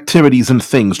negative activities and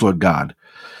things, Lord God.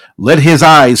 Let his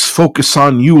eyes focus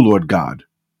on you, Lord God.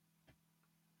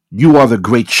 You are the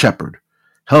great shepherd.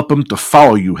 Help him to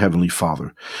follow you, Heavenly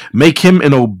Father. Make him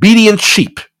an obedient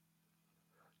sheep.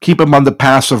 Keep him on the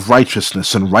path of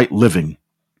righteousness and right living,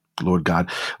 Lord God.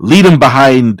 Lead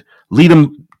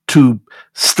him to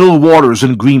still waters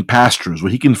and green pastures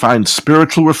where he can find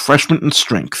spiritual refreshment and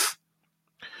strength.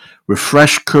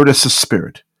 Refresh Curtis's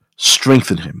spirit.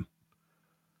 Strengthen him.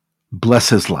 Bless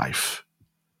his life.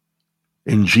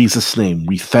 In Jesus' name,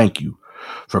 we thank you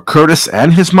for Curtis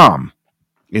and his mom.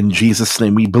 In Jesus'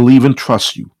 name, we believe and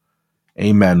trust you.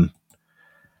 Amen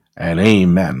and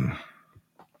amen.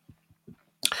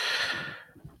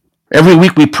 Every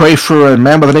week we pray for a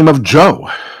man by the name of Joe,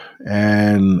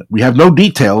 and we have no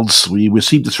details. We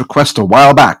received this request a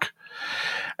while back,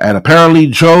 and apparently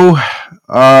Joe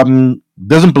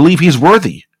doesn't believe he's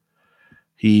worthy.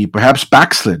 He perhaps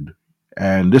backslid,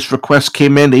 and this request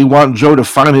came in. They want Joe to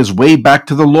find his way back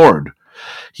to the Lord.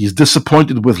 He's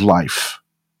disappointed with life,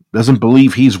 doesn't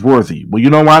believe he's worthy. Well, you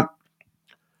know what?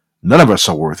 None of us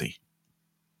are worthy.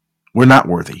 We're not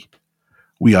worthy.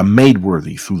 We are made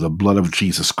worthy through the blood of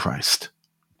Jesus Christ.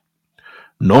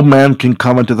 No man can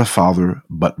come unto the Father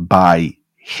but by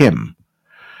him.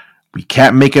 We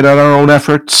can't make it on our own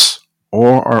efforts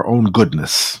or our own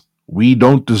goodness. We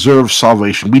don't deserve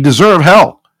salvation. We deserve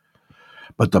hell.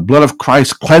 But the blood of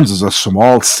Christ cleanses us from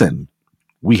all sin.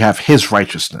 We have his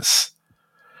righteousness.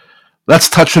 Let's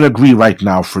touch and agree right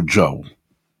now for Joe.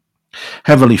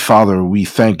 Heavenly Father, we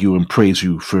thank you and praise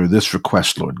you for this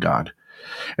request, Lord God.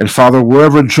 And Father,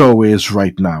 wherever Joe is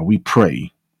right now, we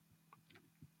pray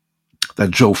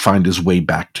that Joe find his way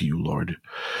back to you, Lord.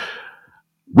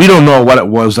 We don't know what it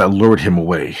was that lured him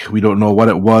away. We don't know what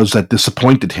it was that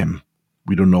disappointed him.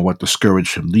 We don't know what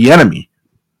discouraged him. The enemy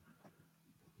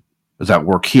is at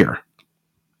work here.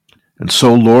 And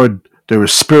so, Lord, there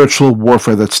is spiritual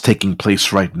warfare that's taking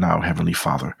place right now, Heavenly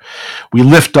Father. We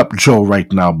lift up Joe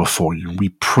right now before you. We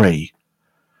pray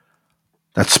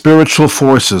that spiritual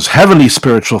forces, heavenly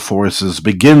spiritual forces,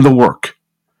 begin the work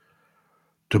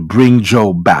to bring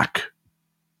Joe back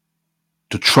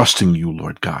to trusting you,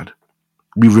 Lord God.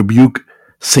 We rebuke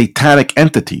satanic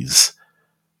entities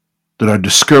that are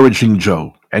discouraging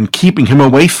Joe and keeping him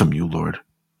away from you, Lord.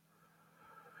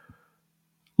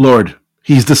 Lord,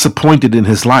 he's disappointed in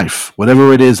his life.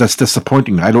 Whatever it is that's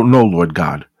disappointing, I don't know, Lord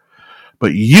God.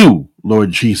 But you,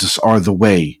 Lord Jesus, are the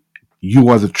way. You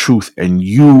are the truth, and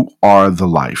you are the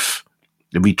life.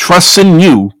 If he trusts in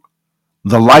you,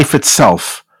 the life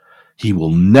itself, he will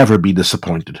never be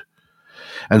disappointed.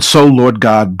 And so, Lord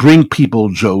God, bring people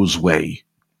Joe's way.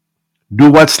 Do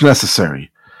what's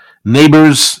necessary.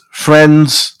 Neighbors,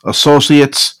 friends,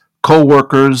 associates,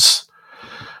 co-workers,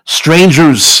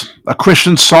 strangers, a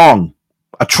Christian song,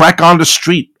 a track on the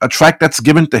street, a track that's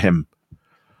given to him,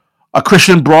 a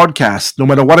Christian broadcast, no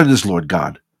matter what it is, Lord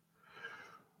God.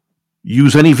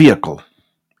 Use any vehicle,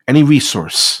 any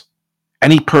resource,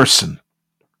 any person,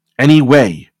 any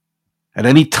way, at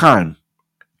any time,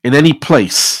 in any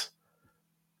place,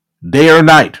 day or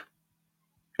night,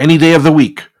 any day of the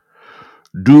week.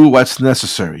 Do what's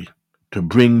necessary to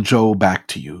bring Joe back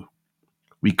to you.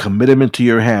 We commit him into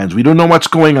your hands. We don't know what's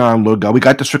going on, Lord God. We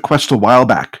got this request a while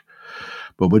back,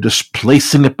 but we're just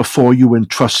placing it before you and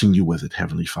trusting you with it,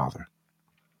 Heavenly Father.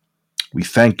 We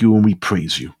thank you and we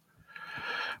praise you.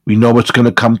 We know it's going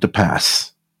to come to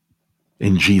pass.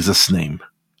 In Jesus' name,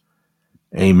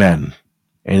 amen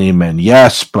and amen.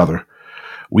 Yes, brother,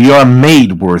 we are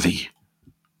made worthy.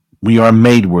 We are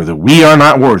made worthy. We are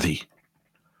not worthy.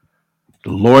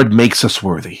 The Lord makes us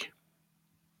worthy.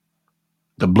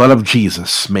 The blood of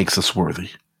Jesus makes us worthy.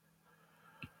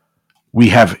 We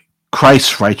have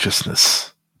Christ's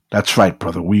righteousness. That's right,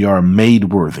 brother. We are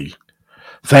made worthy.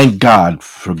 Thank God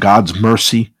for God's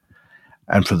mercy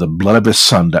and for the blood of his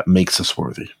Son that makes us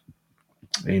worthy.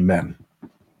 Amen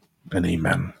and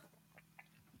amen.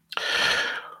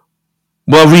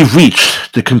 Well, we've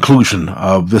reached the conclusion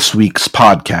of this week's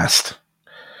podcast.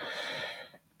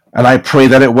 And I pray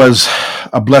that it was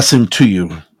a blessing to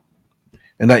you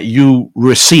and that you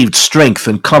received strength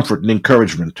and comfort and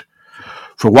encouragement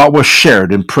for what was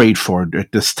shared and prayed for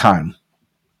at this time.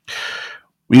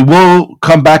 We will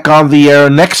come back on the air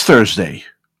next Thursday,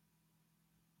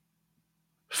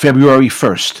 February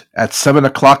 1st at 7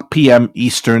 o'clock p.m.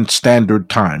 Eastern Standard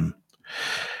Time.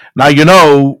 Now, you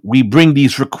know, we bring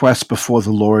these requests before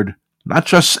the Lord, not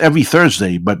just every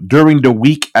Thursday, but during the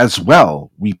week as well.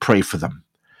 We pray for them.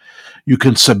 You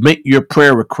can submit your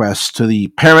prayer requests to the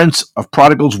Parents of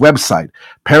Prodigals website,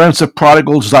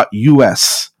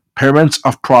 parentsofprodigals.us,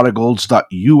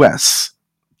 parentsofprodigals.us.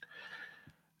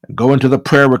 And go into the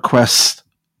prayer request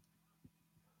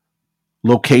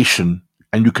location,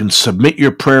 and you can submit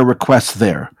your prayer request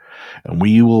there. And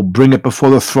we will bring it before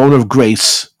the throne of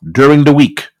grace during the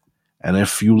week. And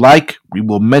if you like, we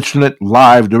will mention it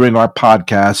live during our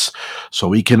podcast so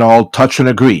we can all touch and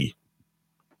agree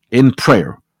in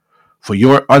prayer for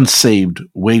your unsaved,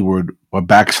 wayward, or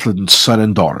backslidden son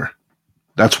and daughter.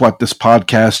 That's what this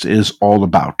podcast is all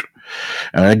about.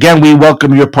 And again, we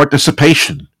welcome your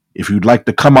participation. If you'd like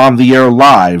to come on the air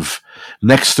live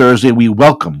next Thursday, we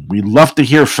welcome. We'd love to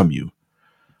hear from you.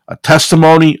 A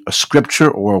testimony, a scripture,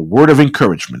 or a word of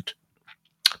encouragement.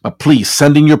 But please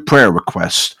send in your prayer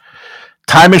requests.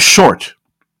 Time is short.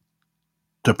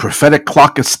 The prophetic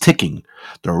clock is ticking.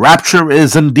 The rapture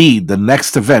is indeed the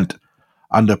next event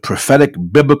on the prophetic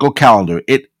biblical calendar.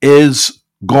 It is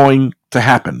going to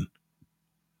happen.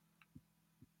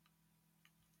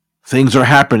 Things are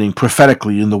happening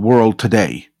prophetically in the world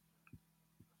today.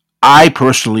 I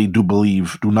personally do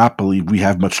not believe we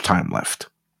have much time left.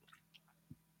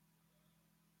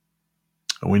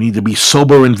 And we need to be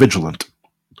sober and vigilant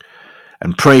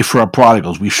and pray for our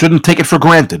prodigals. We shouldn't take it for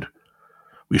granted.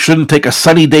 We shouldn't take a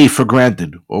sunny day for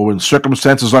granted or when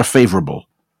circumstances are favorable.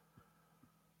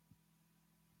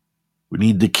 We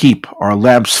need to keep our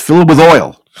lamps filled with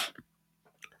oil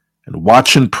and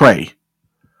watch and pray,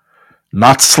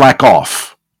 not slack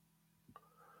off.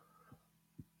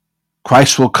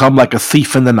 Christ will come like a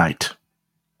thief in the night.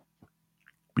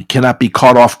 We cannot be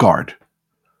caught off guard.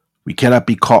 We cannot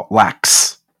be caught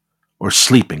lax or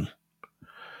sleeping.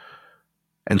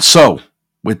 And so,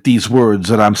 with these words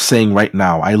that I'm saying right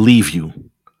now, I leave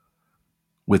you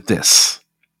with this.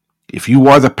 If you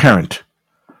are the parent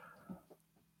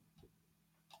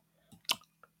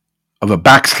of a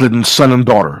backslidden son and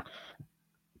daughter,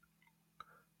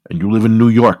 and you live in New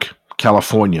York,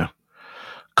 California,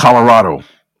 Colorado,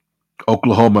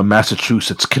 Oklahoma,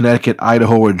 Massachusetts, Connecticut,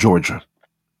 Idaho, or Georgia,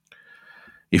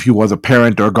 if you are the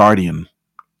parent or guardian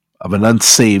of an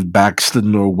unsaved,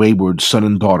 backslidden, or wayward son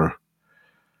and daughter,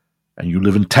 and you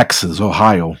live in Texas,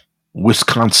 Ohio,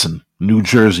 Wisconsin, New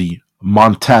Jersey,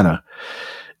 Montana,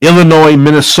 Illinois,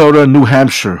 Minnesota, New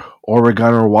Hampshire,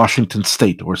 Oregon, or Washington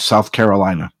State, or South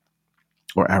Carolina,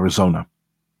 or Arizona.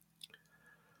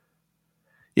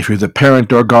 If you're the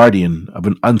parent or guardian of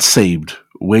an unsaved,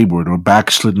 wayward, or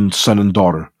backslidden son and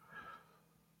daughter,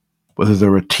 whether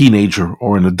they're a teenager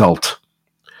or an adult,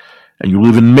 and you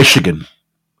live in Michigan,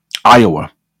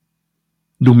 Iowa,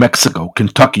 New Mexico,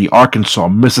 Kentucky, Arkansas,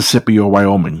 Mississippi, or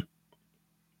Wyoming.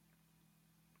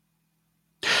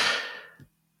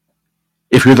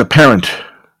 If you're the parent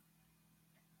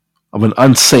of an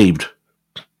unsaved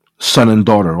son and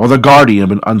daughter, or the guardian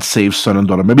of an unsaved son and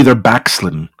daughter, maybe they're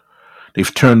backslidden.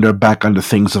 They've turned their back on the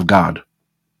things of God.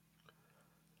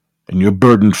 And you're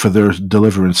burdened for their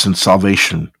deliverance and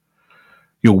salvation.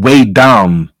 You're weighed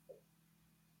down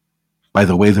by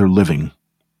the way they're living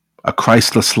a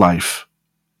Christless life.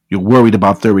 You're worried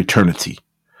about their eternity.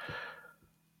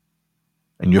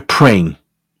 And you're praying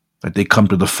that they come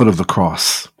to the foot of the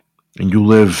cross. And you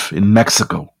live in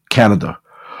Mexico, Canada,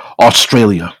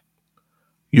 Australia,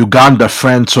 Uganda,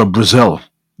 France, or Brazil,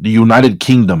 the United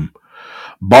Kingdom,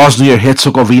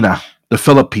 Bosnia-Herzegovina, the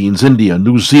Philippines, India,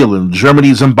 New Zealand,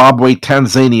 Germany, Zimbabwe,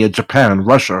 Tanzania, Japan,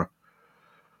 Russia,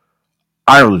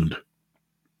 Ireland,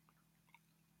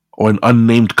 or an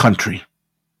unnamed country,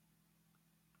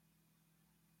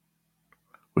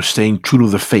 where staying true to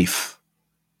the faith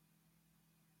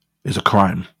is a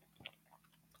crime.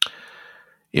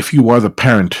 If you are the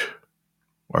parent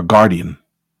or guardian,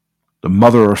 the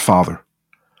mother or father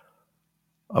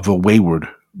of a wayward,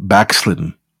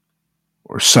 backslidden,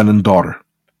 or son and daughter,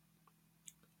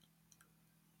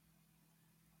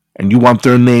 and you want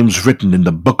their names written in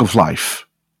the book of life,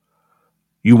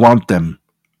 you want them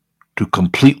to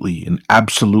completely and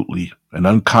absolutely and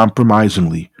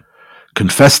uncompromisingly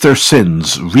confess their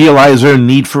sins, realize their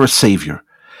need for a Savior,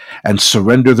 and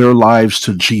surrender their lives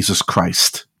to Jesus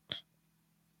Christ.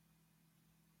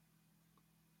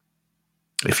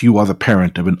 If you are the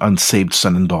parent of an unsaved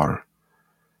son and daughter,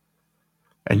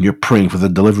 and you're praying for the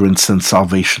deliverance and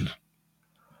salvation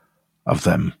of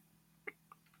them,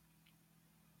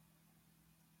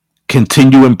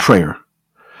 continue in prayer,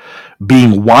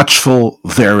 being watchful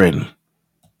therein.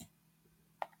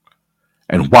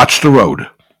 And watch the road.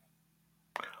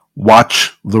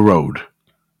 Watch the road.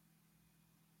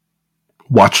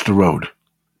 Watch the road.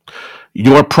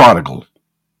 Your prodigal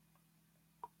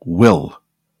will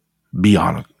be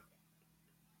on it.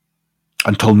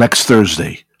 Until next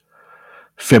Thursday,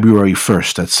 February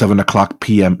 1st at 7 o'clock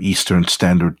p.m. Eastern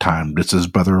Standard Time, this is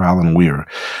Brother Alan Weir.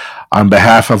 On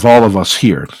behalf of all of us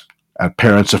here at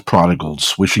Parents of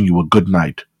Prodigals, wishing you a good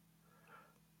night,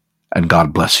 and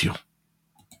God bless you.